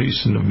 Well,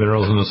 depletion of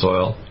minerals in the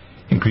soil,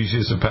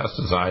 increases of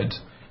pesticides,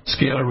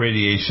 scalar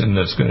radiation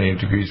that's going to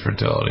decrease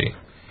fertility,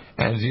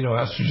 and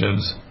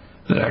xenoestrogens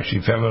that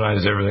actually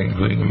feminize everything,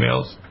 including the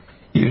males,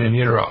 even in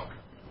utero.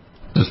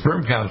 The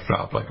sperm counts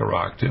drop like a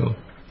rock, too.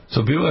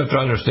 So people have to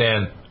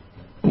understand,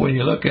 when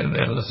you look and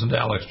listen to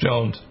Alex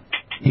Jones,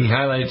 he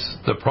highlights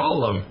the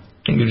problem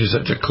and gives you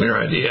such a clear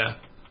idea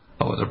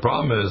of what the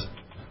problem is,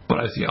 but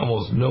I see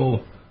almost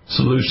no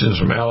solutions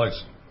from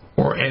Alex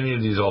or any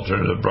of these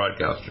alternative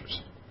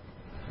broadcasters.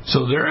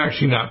 So they're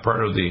actually not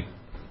part of the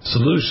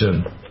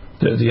solution.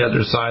 They're the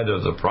other side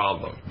of the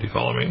problem. Do you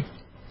follow me?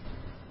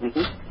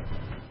 Mm-hmm.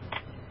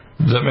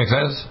 Does that make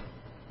sense?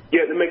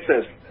 Yeah, that makes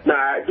sense. Now,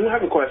 I do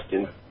have a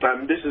question.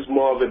 This is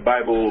more of a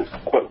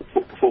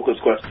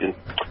Bible-focused question.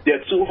 There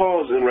are two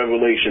halls in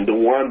Revelation, the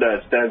one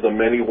that stands on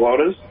many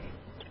waters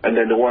and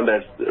then the one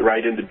that's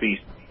riding the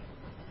beast.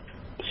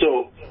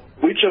 So,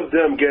 which of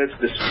them gets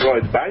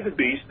destroyed by the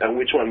beast and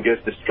which one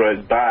gets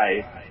destroyed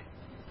by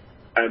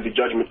the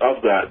judgment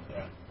of God?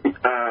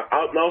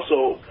 And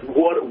also,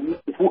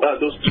 who are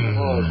those two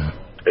halls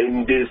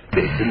in this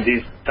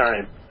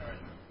time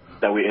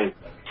that we're in?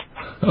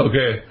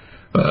 Okay.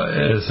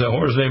 Is the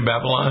horse named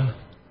Babylon?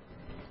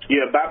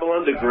 Yeah,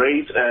 Babylon the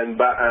Great and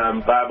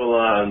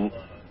Babylon,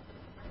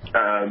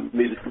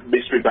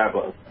 Mystery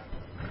Babylon.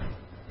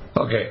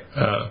 Okay.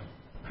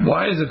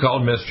 Why is it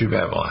called Mystery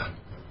Babylon?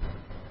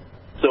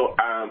 So,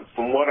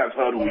 from what I've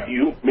heard with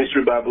you,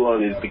 Mystery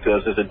Babylon is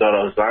because it's the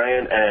daughter of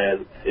Zion,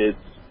 and it's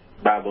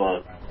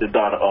Babylon, the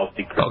daughter of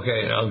the Great.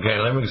 Okay,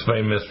 let me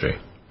explain mystery.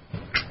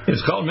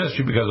 It's called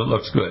mystery because it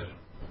looks good.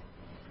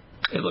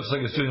 It looks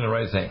like it's doing the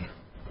right thing.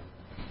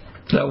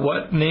 Now,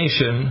 what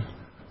nation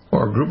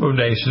or group of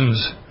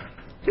nations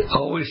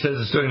always says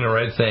it's doing the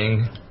right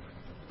thing,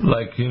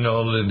 like, you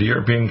know, the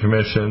European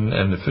Commission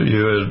and the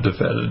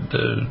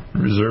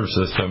Fed Reserve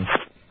System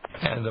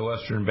and the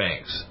Western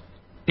banks?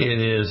 It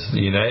is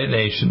the United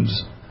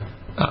Nations,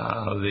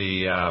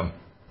 the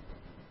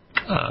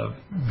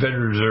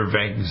Federal Reserve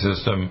Banking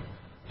System,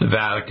 the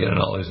Vatican, and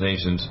all these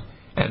nations.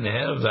 And the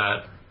head of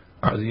that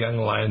are the young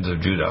lions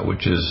of Judah,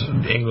 which is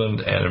England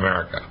and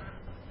America.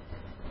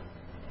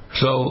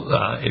 So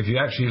if you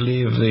actually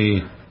leave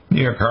the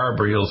New York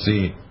Harbor, you'll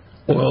see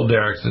oil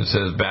derricks that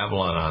says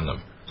Babylon on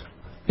them.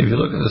 If you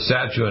look at the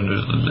statue in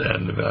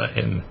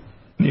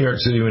New York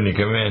City when you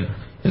come in,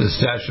 is a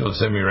statue of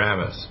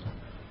Semiramis.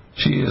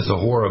 She is the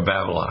whore of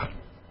Babylon.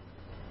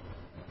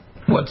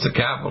 What's the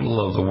capital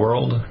of the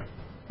world?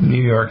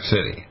 New York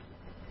City.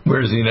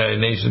 Where's the United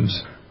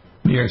Nations?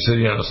 New York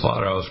City on a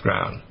slaughterhouse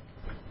ground.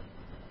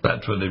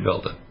 That's where they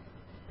built it.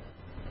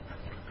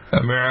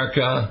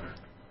 America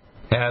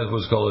has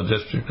what's called the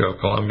District of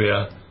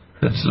Columbia.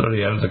 That's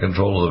literally under the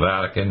control of the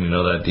Vatican. You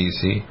know that,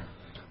 D.C.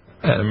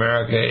 And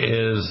America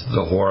is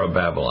the whore of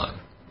Babylon.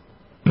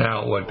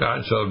 Now, what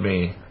God showed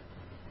me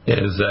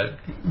is that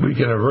we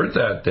can avert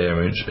that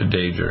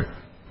danger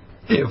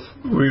if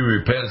we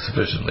repent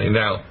sufficiently.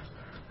 Now,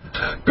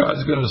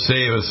 God's going to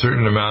save a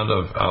certain amount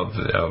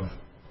of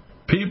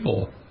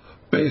people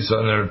based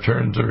on their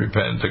turn to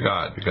repent to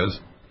God, because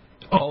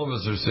all of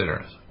us are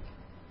sinners.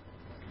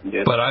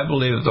 Yes. But I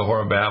believe that the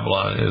whore of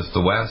Babylon is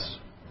the West.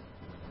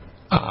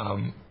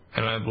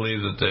 And I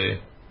believe that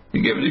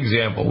you give an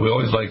example. We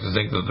always like to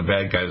think that the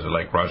bad guys are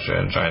like Russia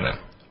and China.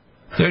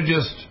 They're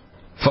just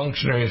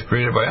functionaries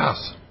created by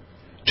us.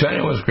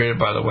 China was created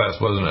by the West,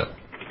 wasn't it?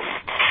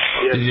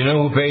 Yes. Did you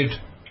know who paid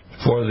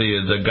for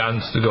the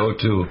guns to go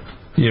to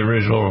the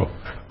original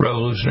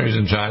revolutionaries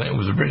in China? It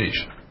was the British.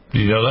 Do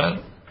you know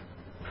that?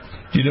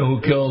 Do you know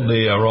who killed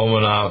the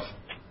Romanov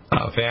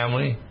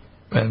family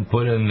and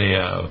put in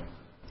the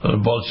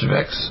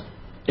Bolsheviks?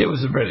 It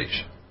was the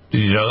British. Did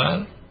you know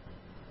that?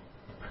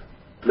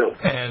 No.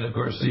 And, of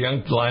course, the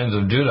young lions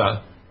of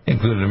Judah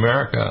included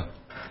America.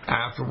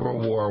 After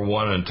World War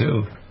I and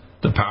II,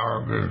 the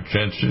power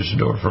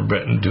transitioned over from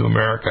Britain to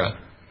America,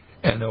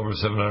 and over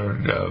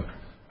 700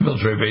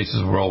 military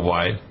bases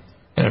worldwide.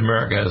 And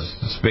America has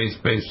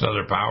space-based and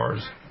other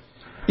powers.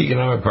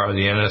 Economic power,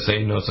 the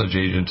NSA, no such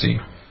agency,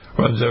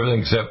 runs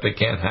everything except they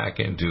can't hack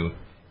into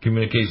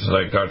communications,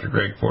 like Dr.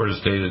 Greg Ford has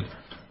stated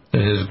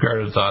that his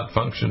guarded thought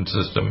function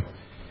system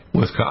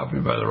was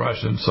copied by the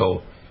Russians,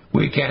 so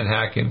we can't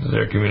hack into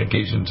their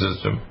communication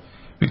system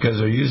because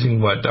they're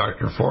using what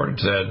Dr. Ford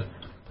said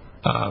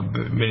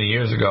many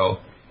years ago,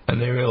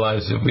 and they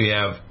realize if we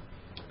have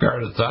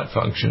guarded thought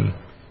function,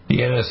 the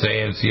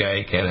NSA and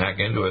CIA can't hack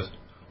into us.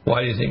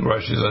 Why do you think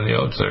Russia's on the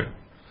outside?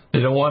 They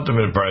don't want them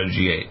in part of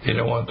G8. They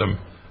don't want them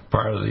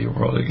part of the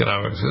world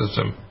economic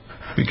system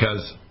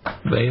because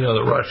they know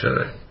that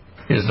Russia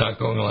is not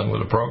going along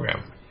with the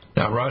program.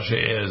 Now,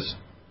 Russia is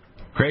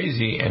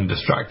crazy and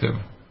destructive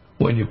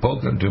when you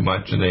poke them too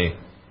much and they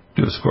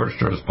do a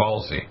scorched earth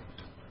policy.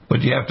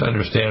 But you have to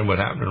understand what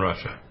happened in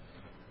Russia.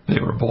 They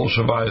were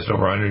Bolshevized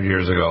over 100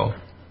 years ago.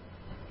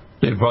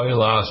 They probably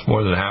lost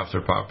more than half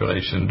their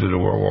population due to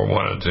World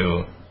War I and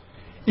II.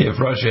 If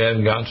Russia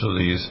hadn't gone through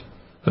these,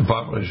 the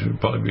population would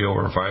probably be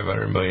over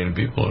 500 million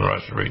people in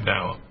Russia right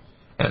now.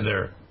 And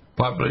their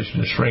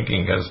population is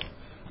shrinking because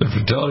the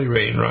fertility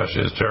rate in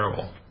Russia is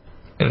terrible.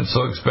 And it's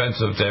so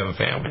expensive to have a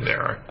family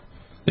there.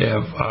 They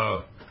have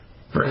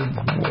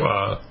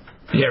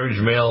the average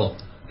male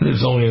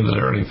lives only in the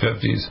early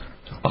 50s,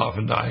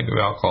 often dying of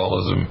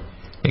alcoholism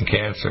and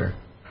cancer.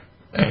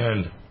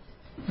 And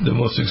the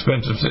most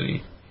expensive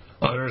city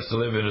on earth to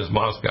live in is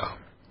Moscow.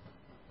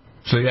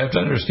 So you have to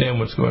understand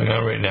what's going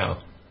on right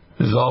now.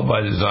 This is all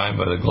by design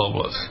by the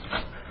globalists.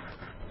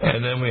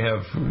 And then we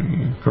have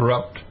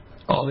corrupt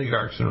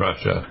oligarchs in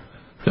Russia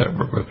that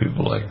work with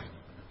people like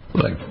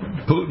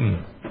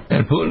Putin.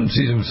 And Putin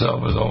sees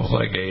himself as almost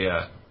like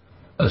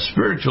a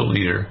spiritual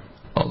leader,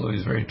 although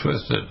he's very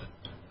twisted,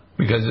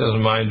 because he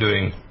doesn't mind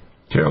doing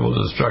terrible,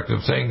 destructive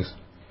things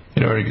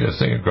in order to get his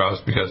thing across,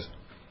 because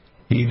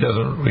he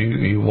doesn't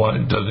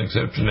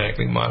accept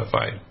genetically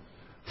modified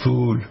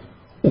food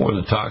or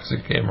the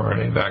toxic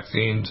mRNA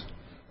vaccines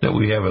that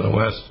we have in the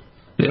West.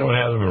 They don't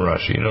have them in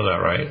Russia. You know that,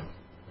 right?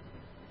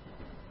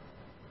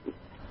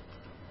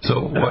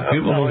 So what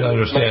people need to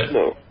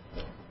understand...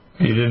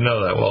 You didn't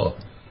know that. Well,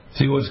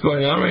 see, what's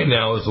going on right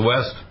now is the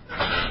West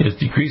is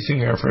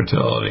decreasing our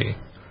fertility,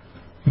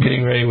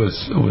 getting ready with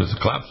the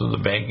collapse of the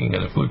banking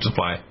and the food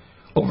supply.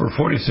 over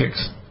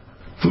 46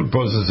 food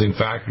processing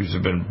factories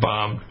have been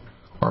bombed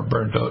or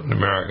burnt out in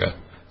America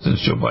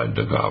since Joe Biden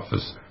took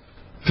office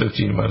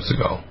 15 months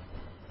ago.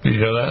 Did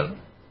you know that?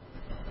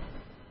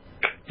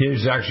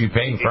 He's actually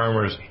paying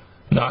farmers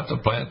not to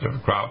plant their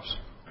crops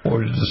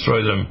or to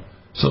destroy them,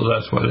 so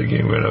that's why they're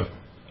getting rid of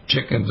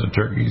chickens and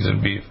turkeys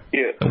and beef.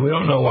 Yeah. And we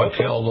don't know what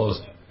killed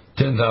those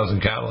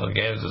 10,000 cattle in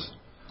Kansas.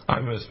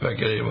 I'm going to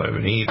speculate it might have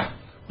been heat,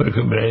 but it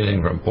could have been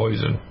anything from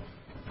poison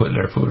put in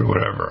their food or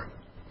whatever.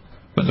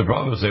 But the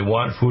problem is they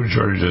want food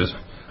shortages.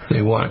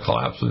 They want a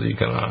collapse of the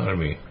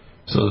economy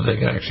so that they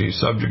can actually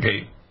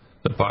subjugate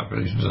the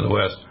populations of the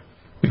West,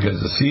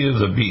 because the seat of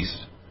the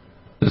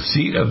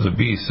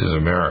beast is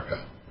America.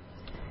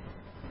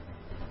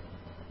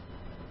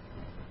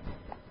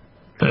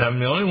 And I'm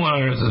the only one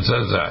on earth that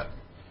says that,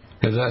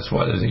 because that's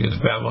why they think it's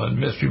Babylon,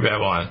 Mystery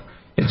Babylon.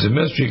 It's a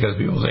mystery because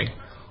people think,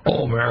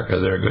 oh, America,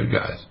 they're good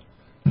guys.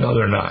 No,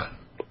 they're not.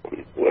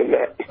 We're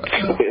not.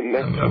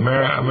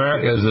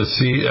 America is the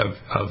seat of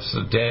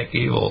satanic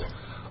evil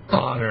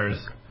on earth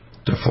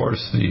to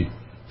force the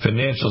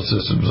financial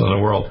systems of the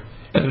world.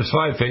 And there's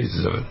 5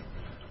 phases of it.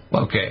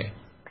 Okay.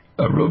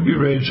 Ruby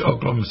Ridge,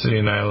 Oklahoma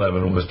City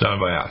 9/11 was done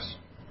by us.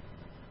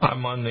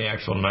 I'm on the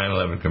actual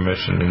 9/11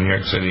 commission in New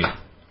York City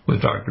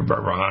with Dr.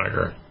 Barbara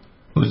Honecker,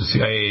 who was a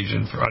CIA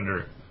agent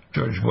under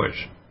George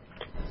Bush.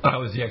 I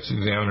was the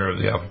ex-examiner of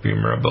the Alpha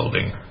Primera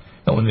building,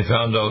 and when they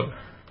found out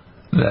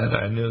that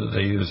I knew that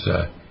they used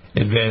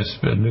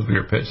advanced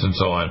nuclear pits and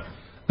so on,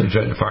 they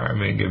tried to fire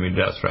me and give me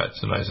death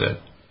threats. And I said,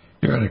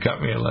 you're going to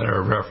cut me a letter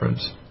of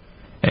reference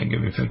and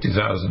give me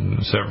 $50,000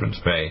 in severance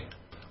pay,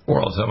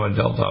 or else I'm a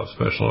Delta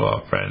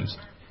special friends,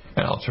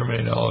 and I'll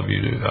terminate all of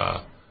you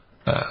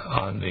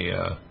on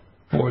the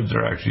boards that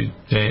are actually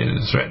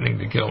threatening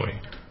to kill me,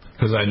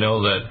 because I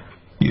know that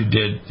you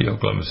did the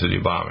Oklahoma City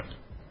bombing.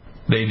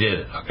 They did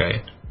it,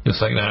 okay?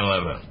 Just like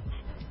 9/11.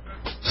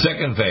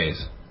 Second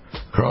phase,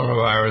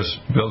 coronavirus,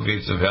 Bill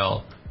Gates of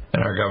hell,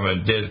 and our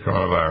government did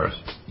coronavirus.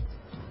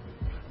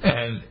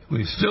 And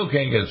we still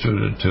can't get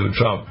through to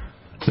Trump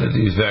that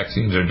these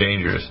vaccines are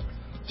dangerous.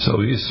 So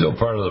he's still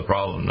part of the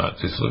problem, not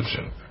the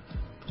solution.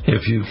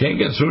 If you can't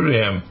get through to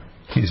him,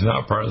 he's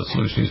not part of the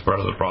solution, he's part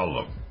of the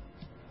problem.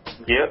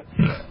 Yep.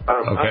 Okay. I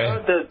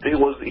heard that he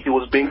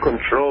was being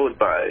controlled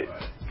by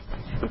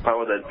the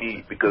power that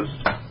be, because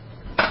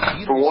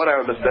from what I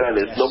understand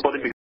is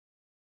nobody.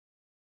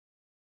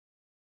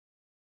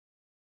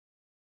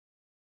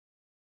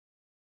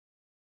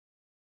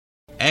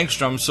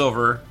 Angstrom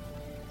silver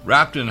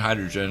wrapped in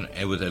hydrogen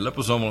and with a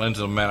liposomal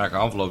enzymatic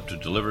envelope to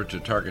deliver to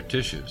target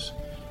tissues.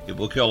 It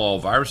will kill all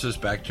viruses,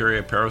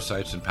 bacteria,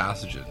 parasites, and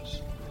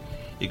pathogens.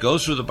 It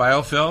goes through the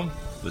biofilm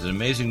with an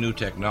amazing new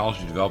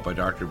technology developed by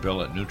Dr.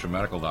 Bill at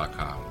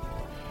NUTRIMEDICAL.com.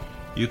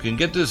 You can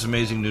get this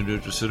amazing new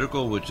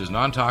nutraceutical, which is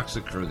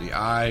non-toxic for the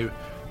eye,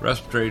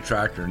 respiratory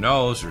tract, or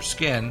nose, or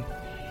skin,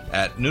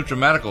 at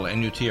NUTRIMEDICAL,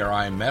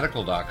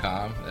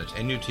 NUTRIMEDICAL.com. That's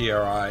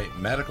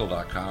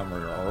NUTRIMEDICAL.com,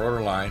 or our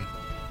order line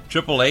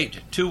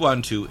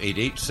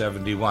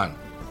 888-212-8871.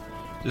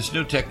 This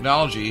new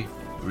technology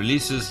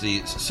releases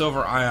the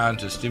silver ion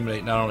to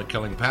stimulate not only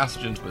killing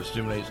pathogens, but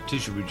stimulates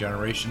tissue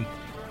regeneration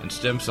and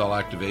stem cell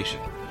activation.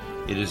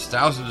 It is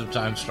thousands of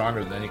times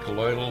stronger than any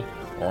colloidal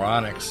or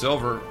onyx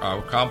silver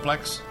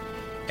complex,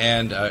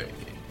 and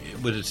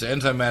with its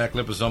enzymatic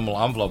liposomal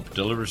envelope,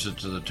 delivers it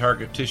to the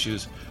target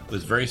tissues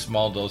with very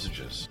small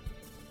dosages.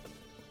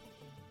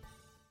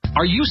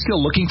 Are you still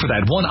looking for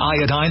that one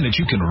iodine that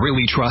you can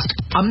really trust?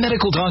 A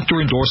medical doctor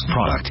endorsed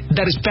product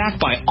that is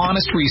backed by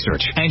honest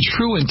research and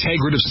true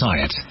integrative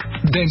science?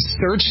 Then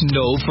search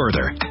no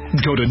further.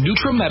 Go to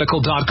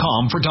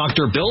NutriMedical.com for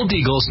Dr. Bill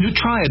Deagle's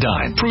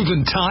Nutriodine,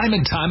 proven time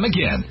and time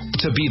again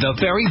to be the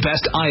very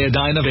best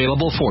iodine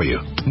available for you.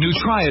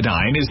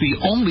 Nutriodine is the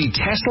only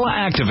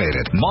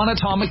Tesla-activated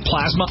monatomic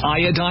plasma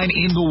iodine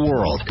in the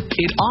world.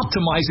 It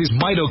optimizes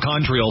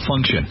mitochondrial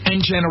function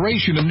and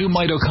generation of new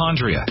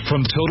mitochondria,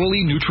 from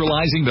totally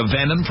neutralizing the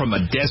venom from a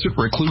desert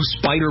recluse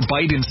spider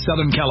bite in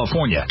Southern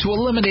California to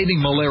eliminating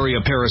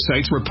malaria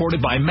parasites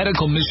reported by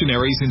medical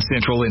missionaries in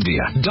Central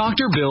India.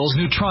 Dr. Bill's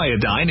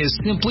Nutriodine is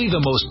simply the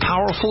most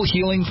powerful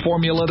healing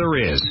formula there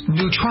is.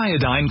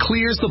 Nutriodine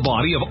clears the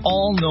body of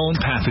all known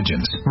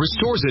pathogens,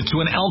 restores it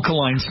to an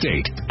alkaline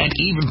state, and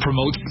even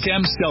promotes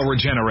stem cell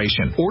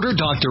regeneration. Order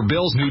Dr.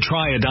 Bill's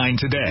Nutriodine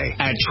today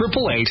at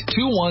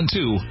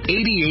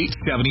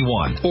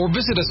 888-212-8871 or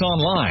visit us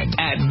online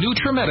at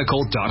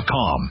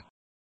NutriMedical.com.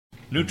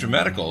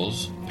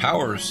 NutriMedical's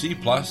Power C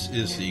Plus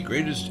is the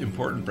greatest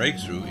important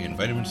breakthrough in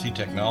vitamin C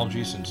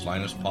technology since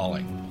Linus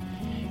Pauling.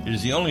 It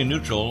is the only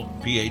neutral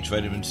pH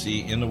vitamin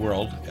C in the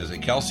world as a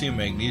calcium,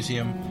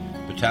 magnesium,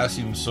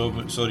 potassium,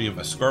 sodium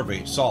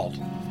ascorbate salt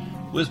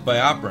with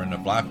BioPerine, a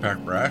black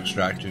pepper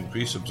extract, to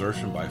increase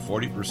absorption by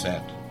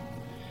 40%.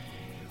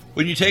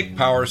 When you take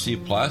Power C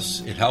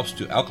Plus, it helps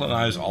to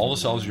alkalinize all the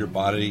cells of your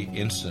body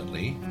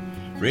instantly,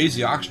 raise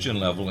the oxygen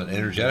level and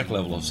energetic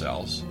level of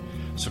cells,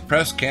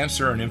 suppress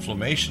cancer and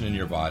inflammation in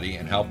your body,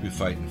 and help you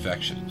fight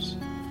infections.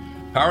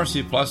 Power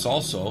C Plus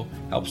also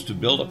helps to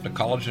build up the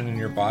collagen in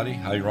your body,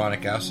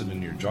 hyaluronic acid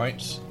in your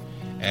joints,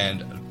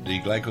 and the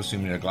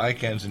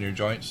glycosaminoglycans in your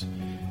joints,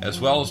 as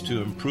well as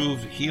to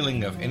improve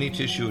healing of any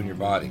tissue in your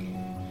body.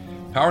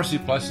 Power C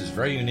Plus is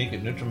very unique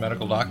at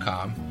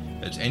NutriMedical.com.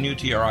 It's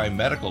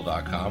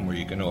NUTRIMEDICAL.com where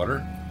you can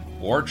order,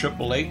 or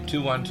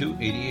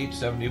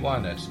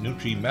 888-212-8871. That's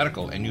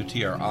NutriMedical,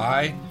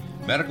 NUTRI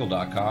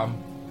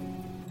Medical.com.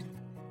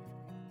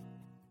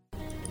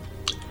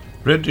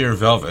 Red Deer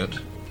Velvet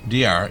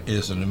DR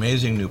is an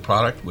amazing new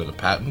product with a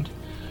patent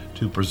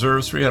to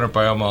preserve 300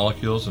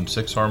 biomolecules and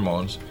 6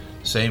 hormones,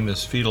 same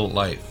as fetal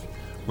life,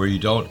 where you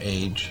don't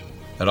age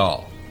at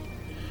all.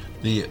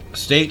 The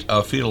state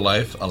of fetal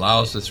life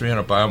allows the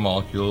 300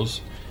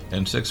 biomolecules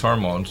and 6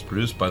 hormones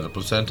produced by the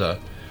placenta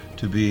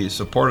to be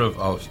supportive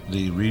of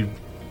the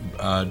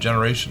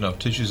regeneration of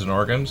tissues and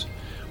organs,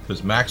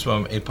 with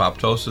maximum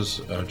apoptosis,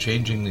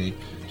 changing the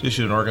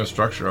tissue and organ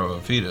structure of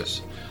a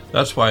fetus.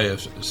 That's why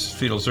if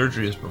fetal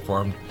surgery is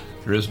performed,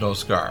 there is no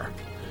scar.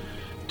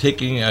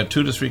 Taking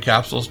 2 to 3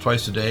 capsules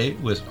twice a day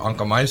with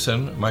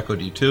oncomycin,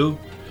 myco-D2,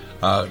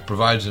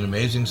 provides an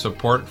amazing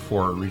support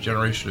for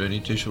regeneration of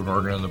any tissue and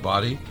organ in the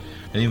body,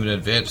 and even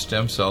advanced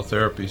stem cell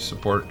therapy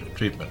support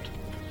treatment.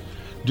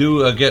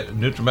 Do get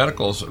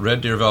NutriMedical's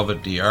Red Deer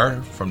Velvet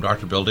DR from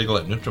Dr. Bill Deagle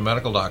at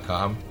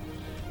NutriMedical.com,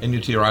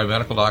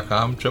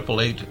 NUTRIMedical.com,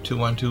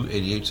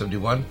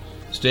 888-212-8871.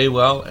 Stay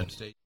well and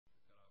stay...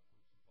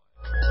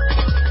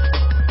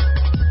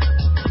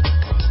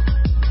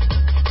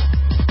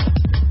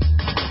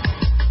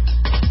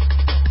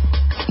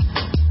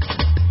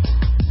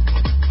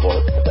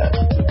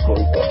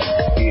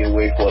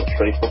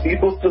 For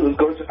people, still it's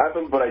going to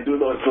happen, but I do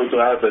know it's going to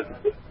happen.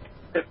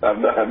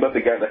 I'm not the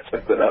guy that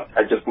sets it up.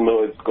 I just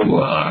know it's going to happen.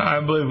 Well, I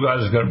believe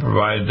God is going to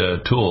provide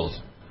tools,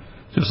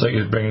 just like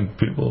He's bringing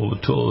people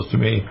with tools to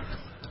me,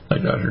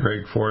 like Dr.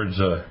 Greg Ford's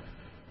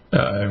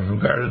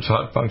guarded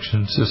thought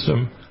function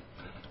system.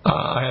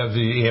 I have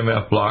the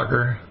EMF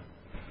blocker.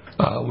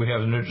 We have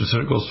the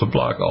nutraceuticals to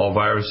block all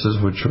viruses,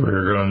 which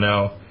we're going to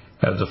now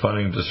have the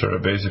funding to start a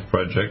basic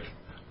project.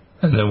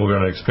 And then we're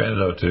going to expand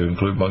it out to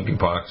include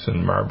monkeypox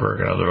and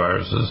Marburg and other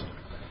viruses.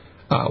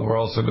 We're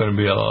also going to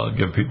be able to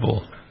give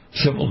people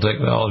simple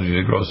technology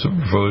to grow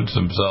superfoods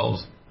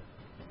themselves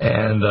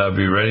and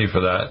be ready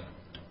for that.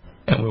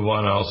 And we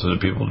want also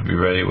the people to be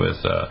ready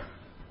with the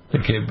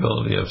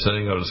capability of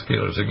sending out a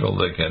scalar signal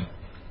that can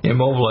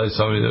immobilize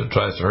somebody that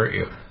tries to hurt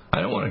you. I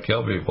don't want to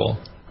kill people.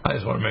 I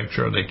just want to make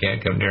sure they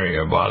can't come near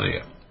you or bother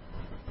you.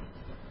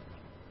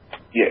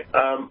 Yeah,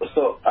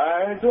 so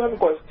I do have a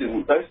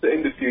question. I say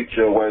in the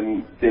future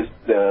when this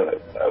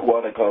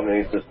World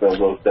Economic System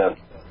goes down,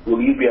 will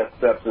you be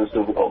accepting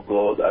silver or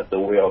gold as the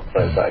way of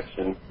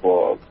transaction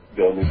for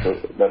your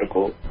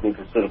nutraceuticals?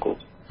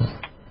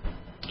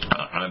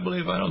 I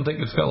don't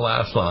think it's going to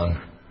last long.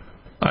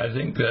 I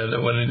think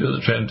that when they do the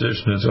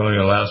transition, it's only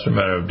going to last a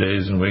matter of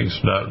days and weeks,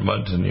 not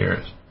months and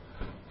years.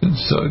 And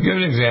so, give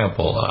an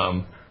example.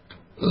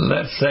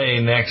 Let's say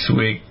next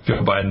week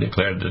Joe Biden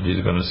declared that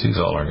he's going to seize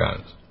all our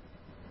guns.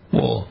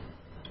 Well,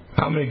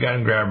 how many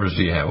gun grabbers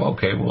do you have?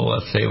 Okay, well,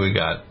 let's say we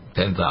got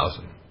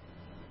 10,000.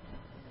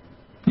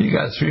 You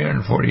got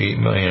 348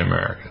 million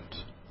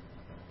Americans.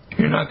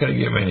 You're not going to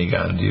get many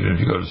guns, even if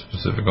you go to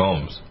specific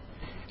homes.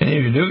 And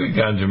if you do get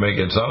guns, you may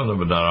get some of them,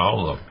 but not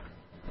all of them.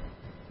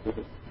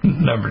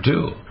 Number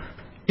 2,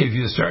 if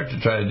you start to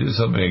try to do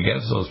something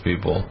against those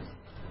people,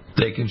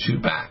 they can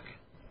shoot back.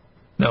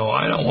 No,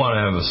 I don't want to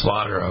have a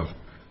slaughter of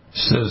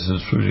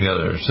citizens shooting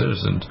other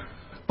citizens.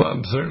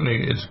 But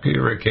certainly it's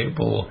very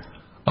capable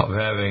of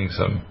having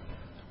some,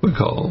 we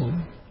call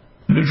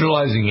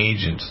neutralizing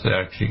agents that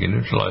actually can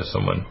neutralize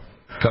someone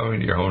coming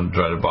to your home to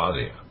try to bother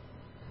you.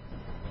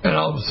 And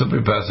I'll simply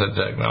pass that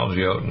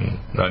technology out and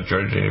not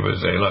charge anybody.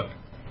 Say, look,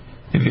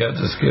 if you have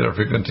the scalar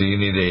frequency, you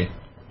need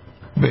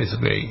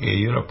basically a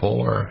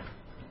unipolar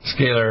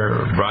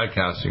scalar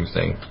broadcasting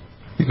thing.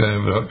 You can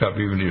have it hooked up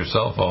even to your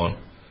cell phone,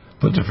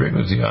 put the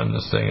frequency on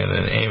this thing, and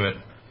then aim it,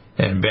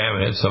 and bam,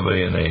 it hits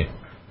somebody, and they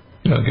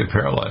get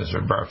paralyzed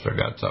or barf their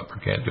guts up or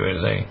can't do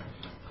anything.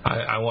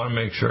 I want to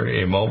make sure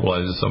it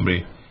immobilizes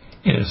somebody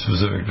in a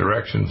specific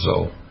direction,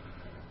 so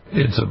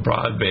it's a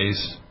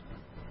broad-based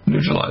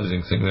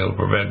neutralizing thing that will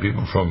prevent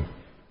people from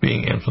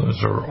being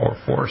influenced or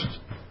forced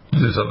to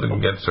do something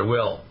against their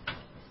will.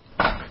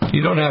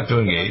 You don't have to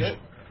engage.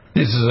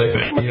 This is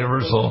a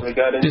universal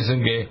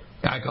disengage.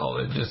 I call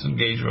it a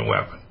disengagement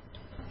weapon.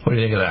 What do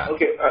you think of that?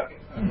 Okay,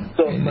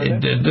 so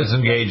it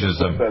disengages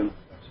them.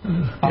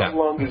 How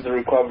long is the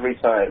recovery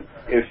time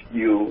if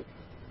you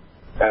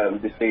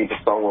disable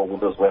someone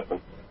with those weapons?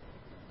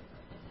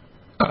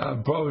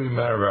 Probably a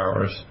matter of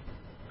hours.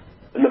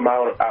 In a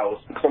matter of hours.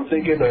 Because I'm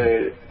thinking of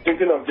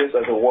this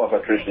as a war of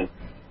attrition.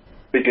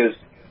 Because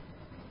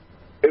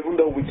even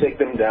though we take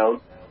them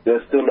down,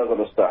 they're still not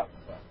going to stop.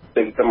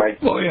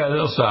 Well, yeah,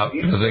 they'll stop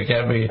because they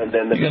can't be. You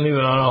can leave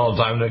it on all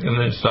the time. They can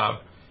then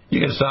stop.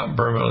 You can stop them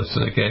permanently so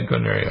they can't go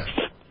near you.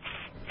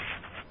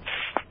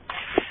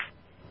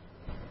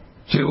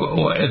 See,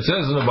 it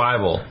says in the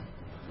Bible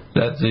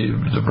that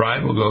the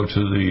bride will go to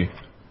the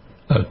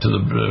out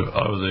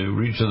of the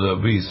reach of the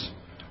beast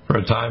for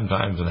a time,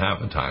 times, and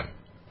half a time.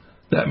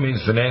 That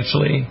means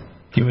financially,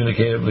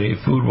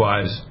 communicatively,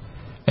 food-wise,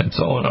 and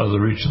so on, out of the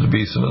reach of the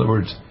beast. In other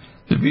words,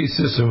 the beast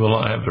system will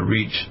not have to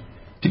reach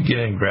to get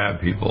and grab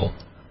people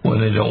when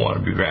they don't want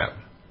to be grabbed.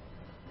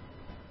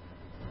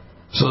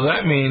 So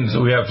that means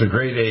we have to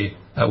create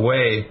a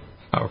way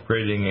of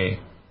creating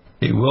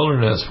a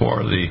wilderness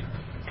for the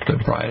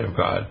bride of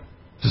God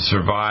to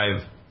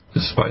survive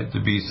despite the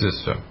beast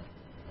system.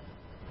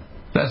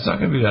 That's not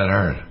going to be that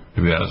hard,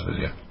 to be honest with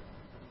you.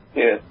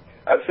 Yeah,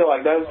 I feel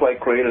like that's like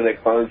creating a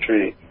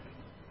country,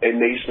 a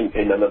nation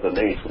in another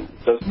nation.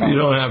 You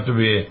don't have to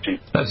be.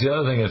 That's the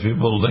other thing, is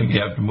people think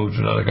you have to move to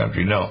another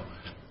country. No.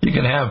 You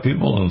can have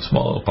people in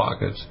small little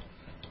pockets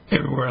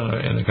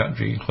everywhere in the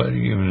country,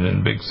 including even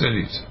in big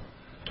cities.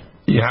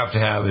 You have to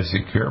have a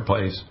secure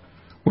place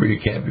where you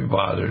can't be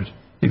bothered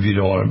if you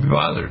don't want to be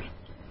bothered.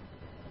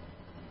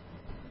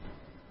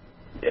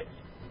 Yes.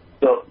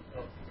 So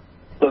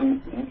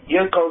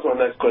here comes our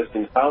next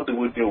question. How do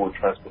we deal with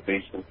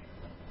transportation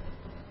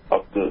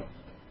of goods?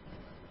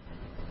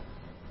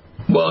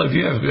 Well, if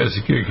you have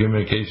secure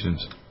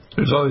communications,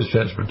 there's always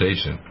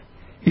transportation.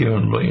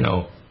 Even,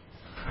 if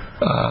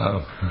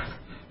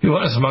you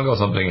want to smuggle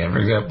something in, for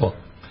example,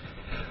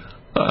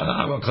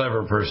 I'm a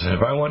clever person.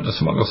 If I want to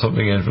smuggle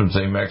something in from,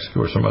 say,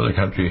 Mexico or some other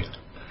country,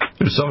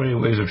 there's so many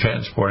ways of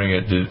transporting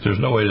it. There's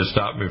no way to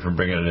stop me from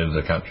bringing it into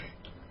the country.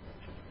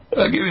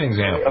 I'll give you an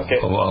example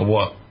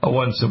of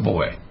one simple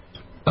way.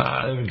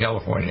 I live in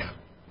California.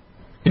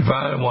 If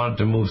I wanted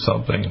to move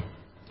something,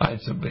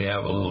 I'd simply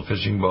have a little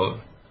fishing boat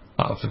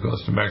off the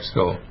coast of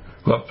Mexico,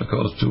 go up the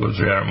coast 200 or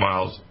 300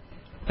 miles,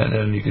 and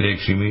then you could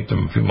actually meet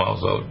them a few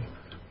miles out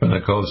from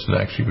the coast and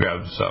actually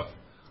grab the stuff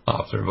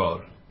off their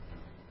boat.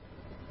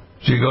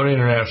 So you go to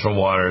international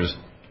waters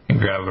and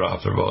grab it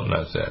off their boat, and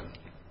that's it.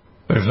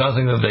 There's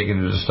nothing that they can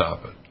do to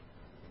stop it.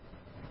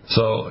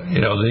 So, then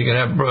you can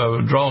have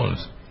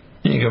drones.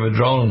 You can have a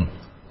drone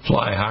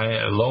fly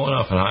high, low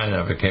enough and high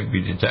enough it can't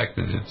be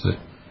detected. It's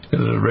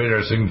a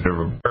radar signature of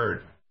a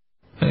bird,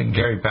 and it can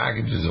carry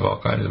packages of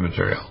all kinds of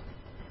material.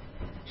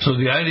 So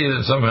the idea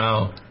that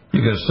somehow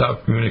you can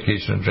stop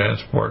communication and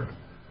transport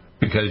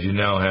because you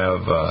now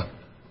have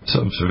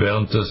some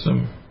surveillance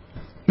system,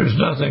 there's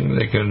nothing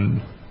that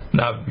can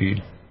not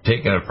be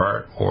taken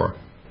apart or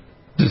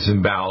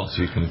disemboweled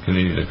so you can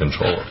continue to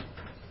control it.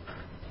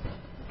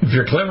 If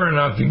you're clever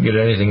enough, you can get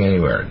anything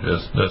anywhere.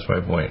 That's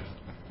my point.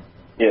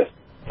 Yes.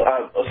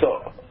 I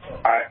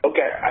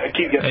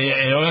keep getting...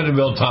 You don't have to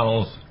build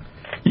tunnels.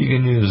 You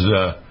can use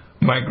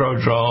micro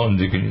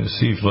drones. You can use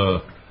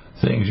seaflow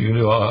things. You can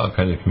do all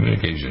kinds of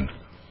communication.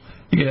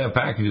 You can have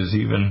packages,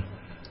 even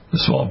the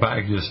small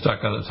packages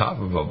stuck on the top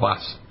of a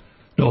bus.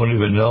 No one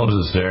even knows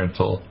it's there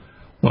until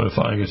when it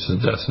finally gets to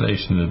the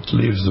destination, it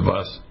leaves the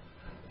bus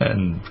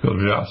and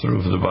goes right off the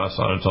roof of the bus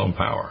on its own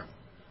power.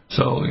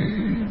 So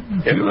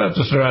you have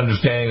to start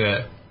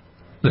understanding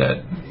that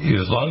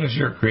as long as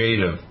you're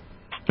creative,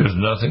 there's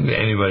nothing that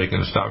anybody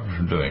can stop you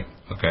from doing.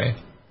 Okay?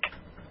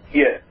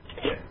 Yeah.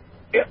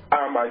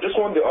 I just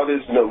want the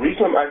others to know. The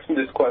reason I'm asking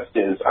these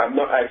questions, I'm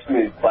not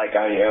asking it like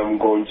I am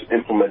going to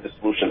implement the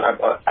solution. I'm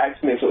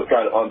asking it to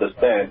try to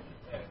understand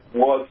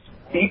what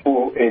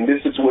people in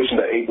this situation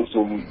are able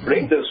to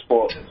bring this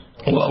forth.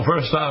 Well,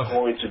 first off,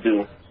 going to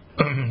do.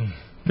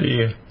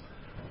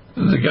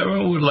 The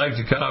government would like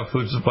to cut off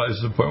food supplies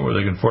to the point where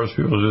they can force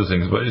people to do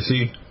things. But you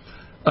see,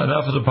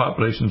 enough of the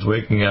population's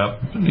waking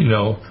up.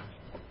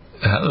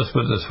 Let's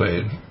put it this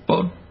way: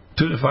 about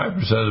 2 to 5%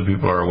 of the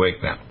people are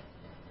awake now.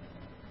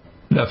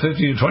 Now, 50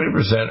 to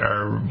 20%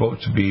 are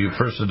about to be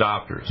first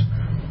adopters.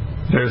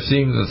 They're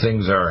seeing the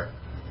things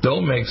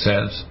don't make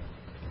sense,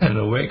 and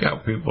the wake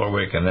up people are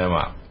waking them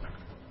up.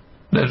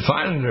 Then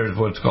finally, there's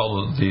what's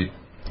called the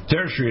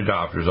tertiary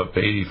adopters, up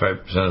to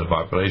 85% of the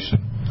population.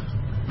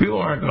 People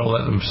aren't going to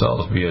let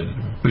themselves be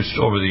pushed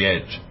over the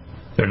edge.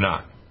 They're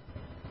not.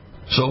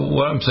 So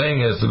what I'm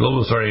saying is the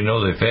globalists already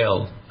know they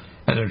failed,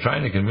 and they're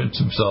trying to convince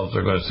themselves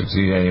they're going to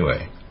succeed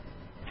anyway.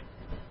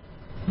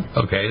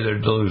 Okay, they're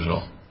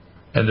delusional.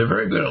 And they're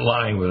very good at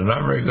lying, but they're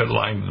not very good at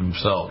lying to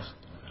themselves.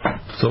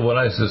 So what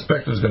I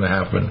suspect is going to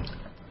happen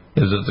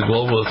is that the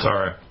globalists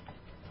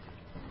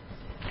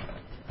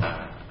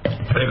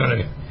they're going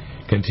to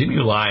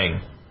continue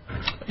lying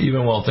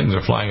even while things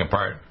are flying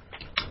apart.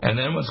 And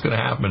then what's going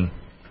to happen,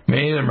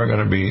 many of them are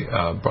going to be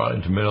brought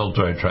into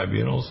military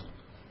tribunals.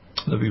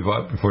 They'll be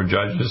brought before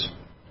judges.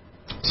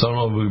 Some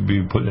of them will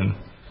be put in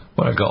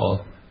what I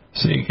call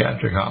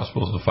psychiatric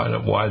hospitals to find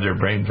out why their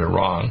brains are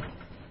wrong.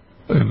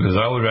 Because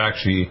I would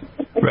actually,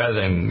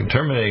 rather than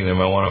terminating them,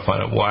 I want to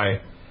find out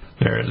why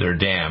they're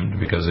damned,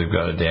 because they've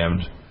got a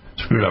damned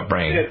screwed up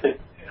brain.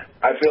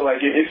 I feel like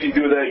if you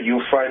do that,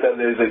 you'll find that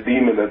there's a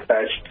demon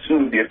attached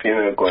to the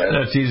pineal gland.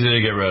 That's easy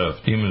to get rid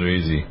of. Demons are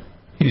easy.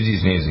 Easy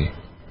sneezy.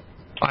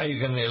 I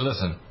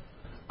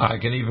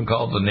can even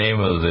call the name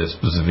of the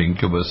specific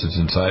incubus that's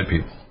inside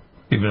people,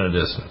 even at a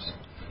distance.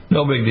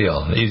 No big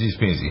deal. Easy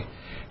sneezy.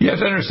 You have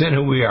to understand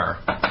who we are.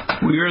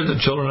 We are the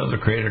children of the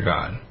Creator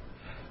God.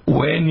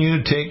 When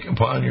you take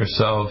upon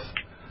yourself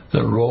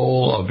the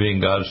role of being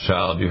God's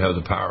child, you have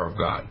the power of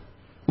God,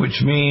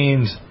 which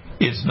means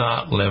it's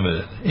not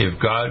limited. If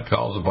God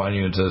calls upon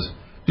you and says,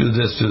 do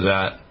this, do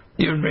that,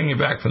 He would bring you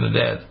back from the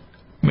dead.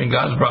 I mean,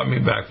 God's brought me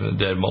back from the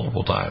dead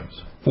multiple times,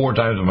 4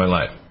 times in my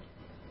life.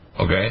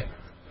 Okay?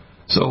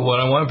 So what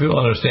I want people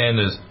to understand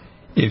is,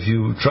 if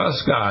you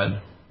trust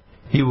God,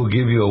 He will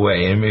give you a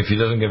way. And if He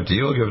doesn't give it to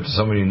you, He'll give it to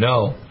somebody you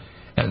know,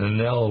 and then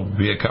they'll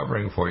be a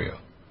covering for you.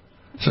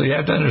 So you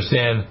have to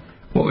understand,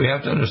 what we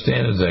have to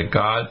understand is that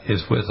God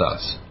is with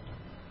us.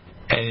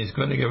 And He's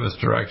going to give us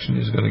direction.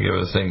 He's going to give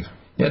us things.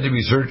 You have to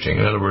be searching.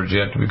 In other words, you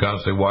have to be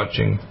constantly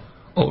watching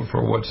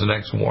for what's the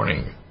next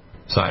warning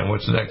sign,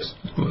 what's the next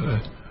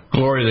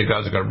glory that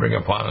God's going to bring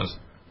upon us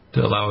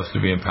to allow us to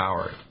be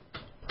empowered.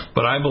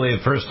 But I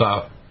believe, first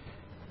off,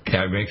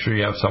 make sure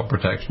you have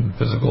self-protection,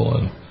 physical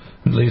and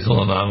lethal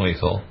and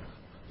non-lethal.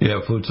 You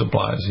have food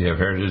supplies. You have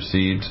heritage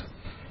seeds.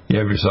 You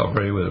have yourself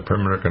ready with a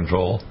perimeter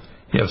control.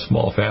 You have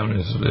small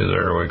families that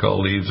are what we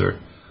call leads, or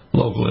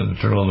local and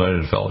internal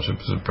united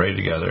fellowships that pray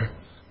together.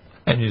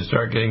 And you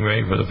start getting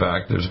ready for the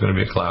fact there's going to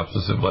be a collapse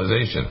of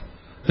civilization.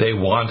 They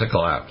want to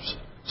collapse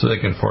so they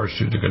can force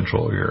you to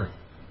control your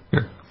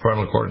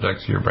frontal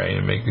cortex of your brain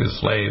and make you a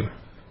slave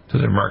to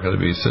their mark of the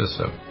beast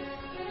system.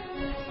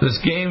 This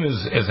game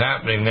is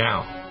happening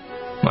now.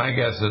 My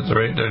guess is the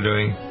rate they're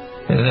doing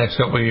in the next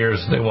couple of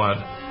years, they want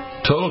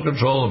total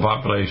control of the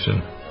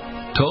population,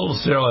 total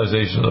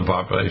sterilization of the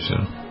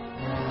population,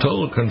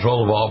 total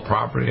control of all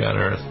property on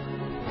Earth,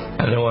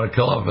 and they want to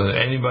kill off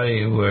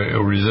anybody who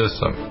resists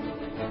them.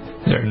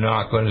 They're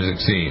not going to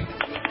succeed.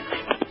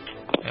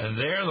 And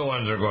they're the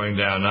ones that are going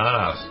down, not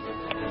us.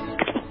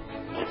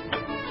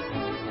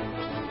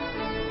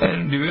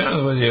 And to be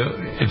honest with you,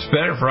 it's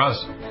better for us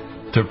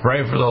to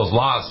pray for those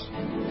lost,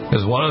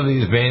 because one of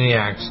these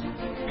maniacs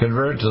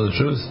converted to the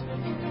truth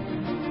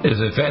is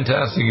a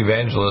fantastic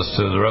evangelist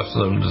to the rest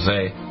of them to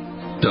say,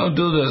 don't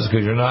do this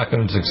because you're not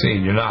going to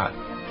succeed. You're not.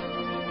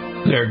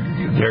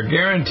 They're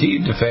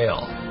guaranteed to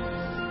fail.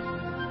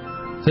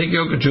 Thank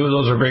you, Okechukwu.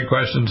 Those are great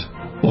questions.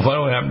 We'll find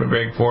out what happened to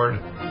Greg Ford.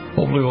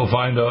 Hopefully we'll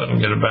find out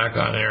and get it back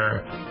on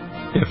air,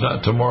 if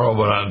not tomorrow,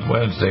 but on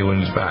Wednesday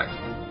when he's back.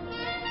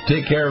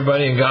 Take care,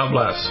 everybody, and God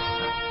bless.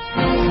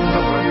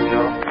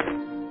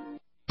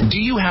 Do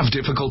you have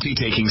difficulty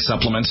taking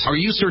supplements? Are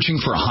you searching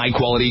for a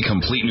high-quality,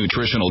 complete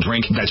nutritional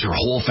drink that your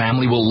whole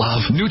family will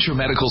love?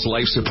 NutriMedical's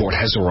Life Support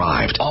has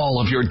arrived. All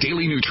of your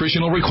daily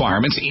nutritional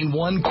requirements in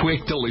one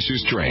quick,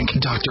 delicious drink.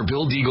 Dr.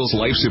 Bill Deagle's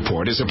Life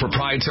Support is a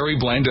proprietary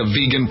blend of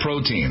vegan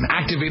protein,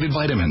 activated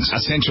vitamins,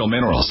 essential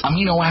minerals,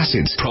 amino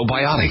acids,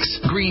 probiotics,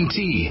 green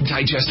tea,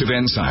 digestive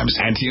enzymes,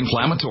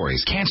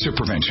 anti-inflammatories, cancer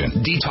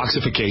prevention,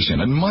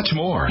 detoxification, and much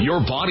more.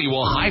 Your body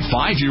will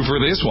high-five you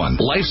for this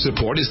one. Life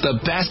Support is the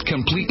best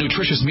complete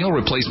nutritious meal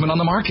replacement on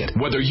the market.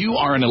 Whether you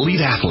are an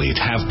elite athlete,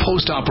 have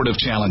post-operative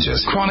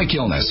challenges, chronic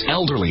illness,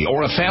 elderly,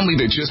 or a family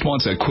that just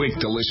wants a quick,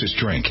 delicious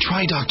drink,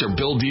 try Dr.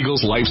 Bill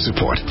Deagle's Life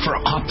Support for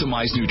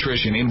optimized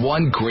nutrition in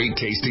one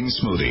great-tasting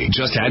smoothie.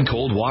 Just add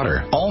cold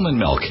water, almond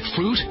milk,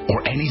 fruit,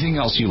 or anything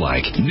else you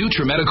like.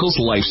 NutriMedical's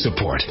Life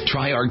Support.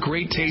 Try our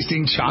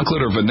great-tasting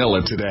chocolate or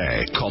vanilla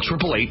today. Call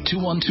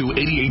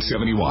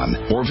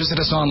 888-212-8871 or visit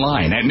us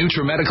online at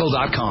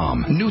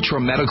NutriMedical.com.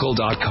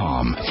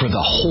 NutriMedical.com for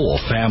the whole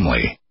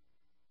family.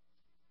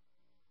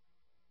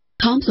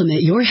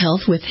 Complement your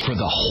health with for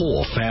the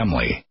whole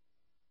family.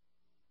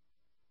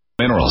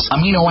 Minerals,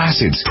 amino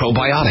acids,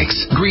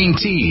 probiotics, green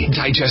tea,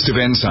 digestive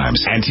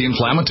enzymes,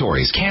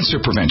 anti-inflammatories, cancer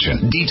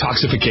prevention,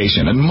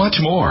 detoxification, and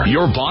much more.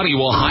 Your body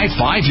will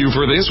high-five you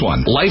for this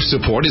one. Life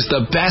Support is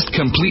the best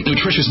complete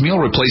nutritious meal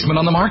replacement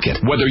on the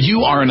market. Whether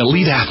you are an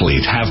elite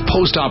athlete, have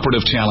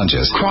post-operative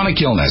challenges, chronic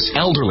illness,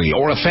 elderly,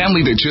 or a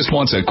family that just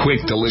wants a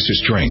quick,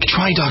 delicious drink,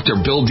 try Dr.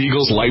 Bill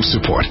Deagle's Life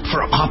Support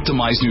for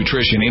optimized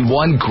nutrition in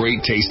one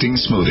great-tasting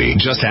smoothie.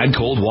 Just add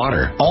cold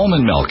water,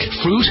 almond milk,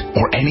 fruit,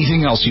 or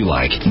anything else you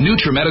like.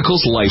 NutriMedical's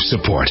Life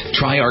Support.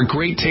 Try our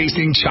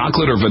great-tasting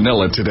chocolate or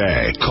vanilla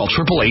today. Call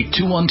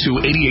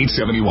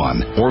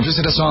 888-212-8871 or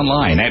visit us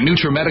online at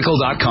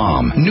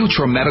NutriMedical.com.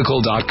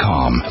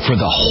 NutriMedical.com for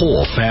the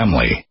whole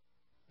family.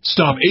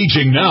 Stop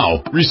aging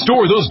now.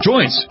 Restore those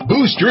joints.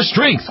 Boost your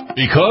strength.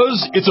 Because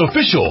it's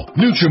official.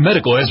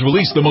 NutriMedical has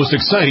released the most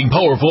exciting,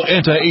 powerful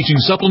anti-aging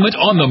supplement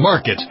on the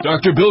market.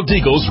 Dr. Bill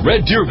Deagle's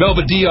Red Deer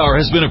Velvet DR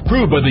has been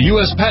approved by the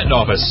U.S. Patent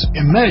Office.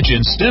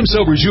 Imagine stem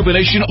cell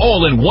rejuvenation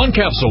all in one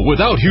capsule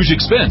without huge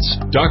expense.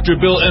 Dr.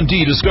 Bill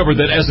MD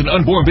discovered that as an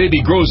unborn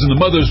baby grows in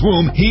the mother's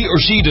womb, he or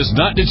she does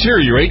not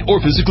deteriorate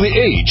or physically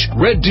age.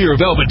 Red Deer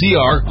Velvet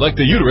DR, like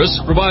the uterus,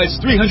 provides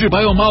 300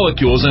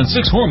 biomolecules and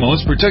 6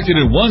 hormones protected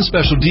in one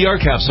special DR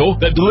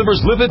capsule that delivers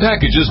lipid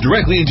packages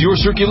directly into your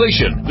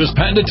circulation. This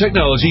patented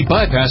technology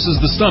bypasses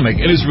the stomach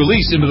and is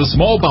released into the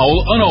small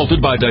bowel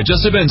unaltered by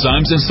digestive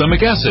enzymes and stomach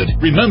acid.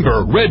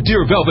 Remember, Red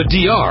Deer Velvet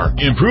DR.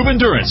 Improve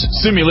endurance,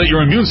 stimulate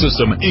your immune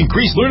system,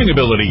 increase learning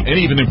ability, and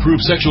even improve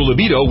sexual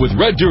libido with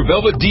Red Deer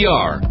Velvet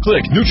DR.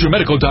 Click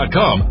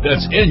NutriMedical.com,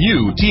 that's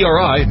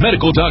NUTRI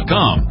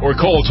medical.com, or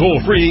call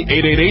toll-free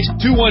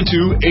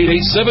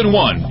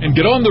 888-212-8871 and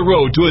get on the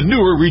road to a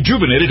newer,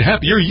 rejuvenated,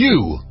 happier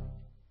you.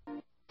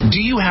 Do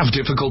you have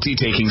difficulty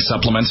taking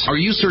supplements? Are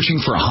you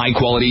searching for a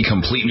high-quality,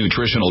 complete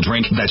nutritional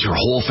drink that your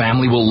whole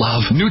family will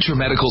love?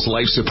 NutriMedical's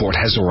Life Support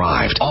has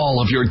arrived.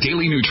 All of your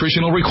daily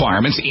nutritional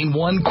requirements in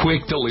one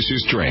quick,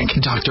 delicious drink.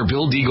 Dr.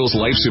 Bill Deagle's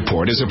Life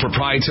Support is a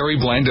proprietary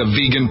blend of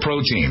vegan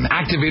protein,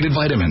 activated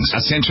vitamins,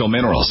 essential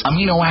minerals,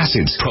 amino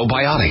acids,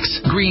 probiotics,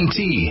 green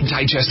tea,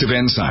 digestive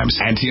enzymes,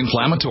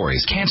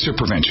 anti-inflammatories, cancer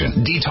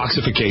prevention,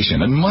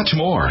 detoxification, and much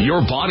more. Your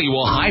body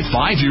will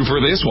high-five you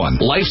for this one.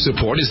 Life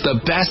Support is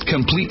the best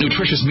complete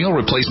nutritious meal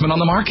replacement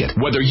on the market.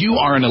 Whether you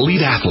are an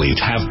elite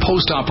athlete, have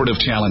post-operative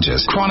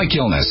challenges, chronic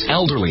illness,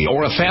 elderly,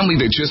 or a family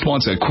that just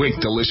wants a quick,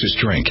 delicious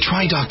drink,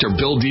 try Dr.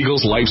 Bill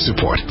Deagle's Life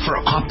Support for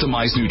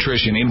optimized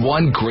nutrition in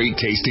one great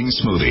tasting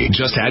smoothie.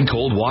 Just add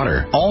cold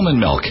water,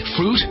 almond milk,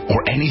 fruit,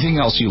 or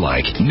anything else you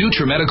like.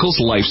 NutriMedical's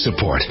Life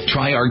Support.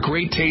 Try our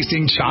great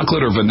tasting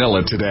chocolate or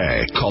vanilla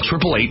today. Call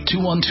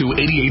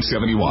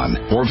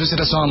 888-212-8871 or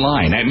visit us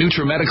online at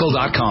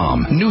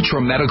NutriMedical.com.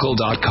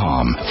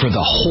 NutriMedical.com for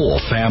the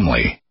whole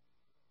family.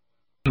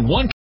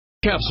 One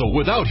capsule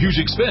without huge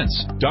expense.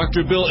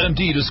 Dr. Bill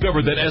MD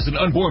discovered that as an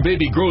unborn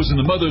baby grows in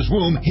the mother's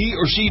womb, he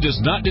or she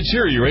does not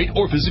deteriorate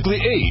or physically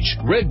age.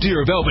 Red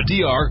Deer Velvet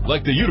DR,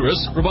 like the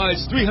uterus,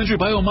 provides 300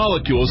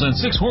 biomolecules and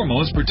 6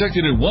 hormones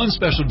protected in one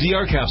special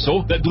DR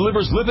capsule that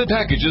delivers lipid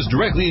packages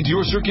directly into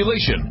your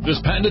circulation.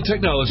 This patented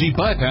technology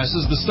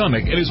bypasses the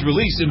stomach and is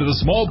released into the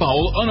small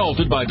bowel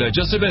unaltered by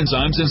digestive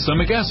enzymes and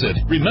stomach acid.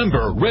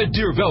 Remember, Red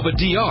Deer Velvet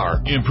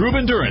DR. Improve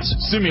endurance,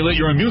 stimulate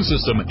your immune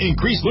system,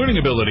 increase learning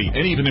ability,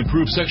 and even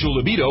improve sexual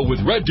libido with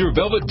Red Deer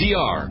Velvet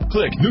DR.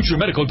 Click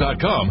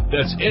NutriMedical.com,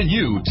 that's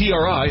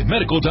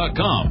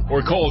NUTRIMEDICAL.com,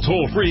 or call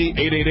toll-free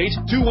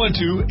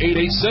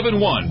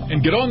 888-212-8871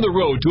 and get on the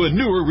road to a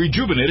newer,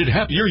 rejuvenated,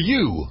 happier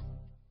you.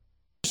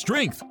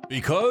 Strength,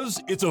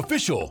 because it's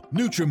official.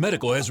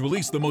 NutriMedical has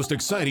released the most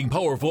exciting,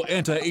 powerful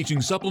anti-aging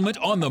supplement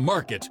on the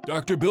market.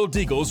 Dr. Bill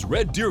Deagle's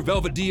Red Deer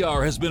Velvet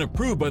DR has been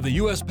approved by the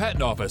U.S.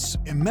 Patent Office.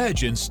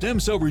 Imagine stem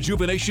cell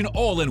rejuvenation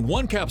all in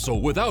one capsule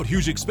without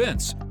huge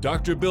expense.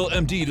 Dr. Bill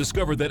MD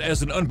discovered that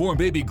as an unborn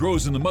baby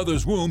grows in the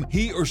mother's womb,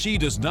 he or she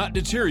does not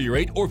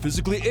deteriorate or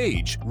physically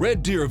age.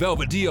 Red Deer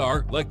Velvet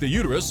DR, like the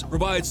uterus,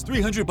 provides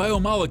 300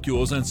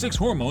 biomolecules and 6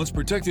 hormones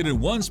protected in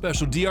one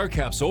special DR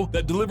capsule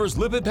that delivers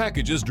lipid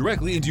packages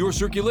directly into your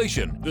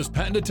circulation. This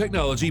patented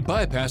technology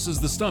bypasses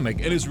the stomach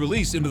and is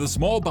released into the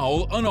small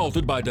bowel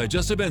unaltered by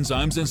digestive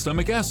enzymes and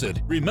stomach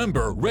acid.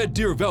 Remember, Red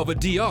Deer Velvet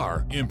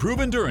DR.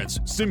 Improve endurance,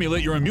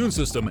 stimulate your immune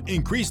system,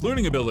 increase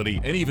learning ability,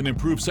 and even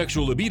improve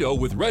sexual libido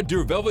with Red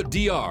Deer Velvet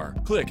DR.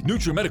 Click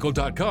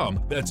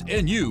NutriMedical.com, that's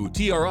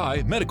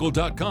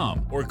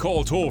NUTRIMEDICAL.com, or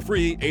call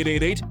toll-free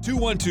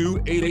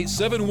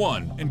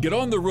 888-212-8871 and get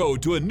on the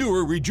road to a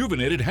newer,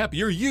 rejuvenated,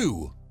 happier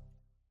you.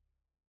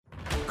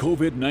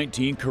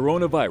 COVID-19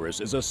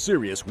 coronavirus is a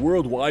serious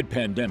worldwide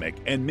pandemic,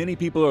 and many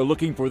people are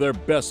looking for their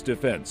best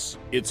defense.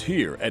 It's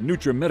here at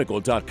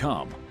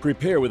NutriMedical.com.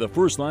 Prepare with a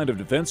first line of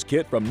defense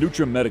kit from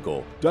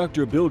NutriMedical.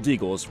 Dr. Bill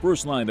Deagle's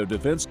first line of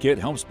defense kit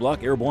helps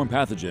block airborne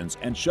pathogens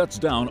and shuts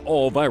down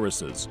all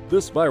viruses.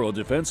 This viral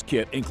defense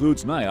kit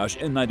includes NIOSH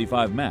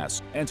N95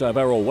 mask,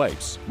 antiviral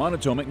wipes,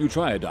 monatomic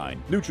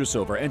nutriodine,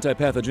 Nutrisilver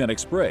antipathogenic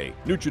spray,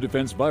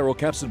 NutriDefense viral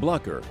capsid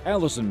blocker,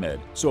 Allison Med,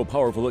 so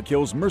powerful it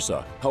kills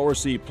MRSA, Power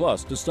C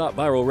Plus to stop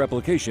viral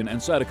replication and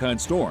cytokine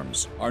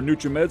storms. Our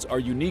NutriMeds are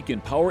unique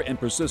in power and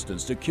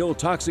persistence to kill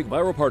toxic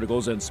viral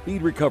particles and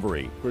speed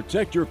recovery.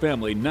 Protect your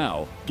family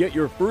now. Get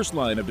your first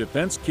line of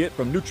defense kit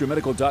from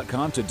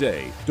NutriMedical.com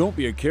today. Don't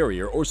be a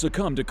carrier or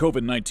succumb to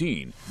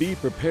COVID-19. Be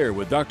prepared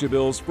with Dr.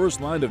 Bill's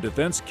first line of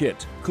defense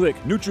kit. Click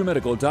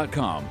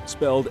NutriMedical.com,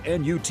 spelled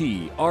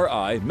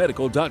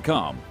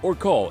NUTRIMEDICAL.com, or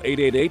call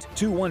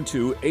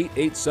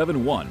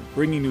 888-212-8871,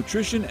 bringing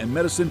nutrition and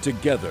medicine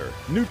together.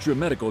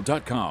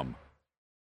 NutriMedical.com.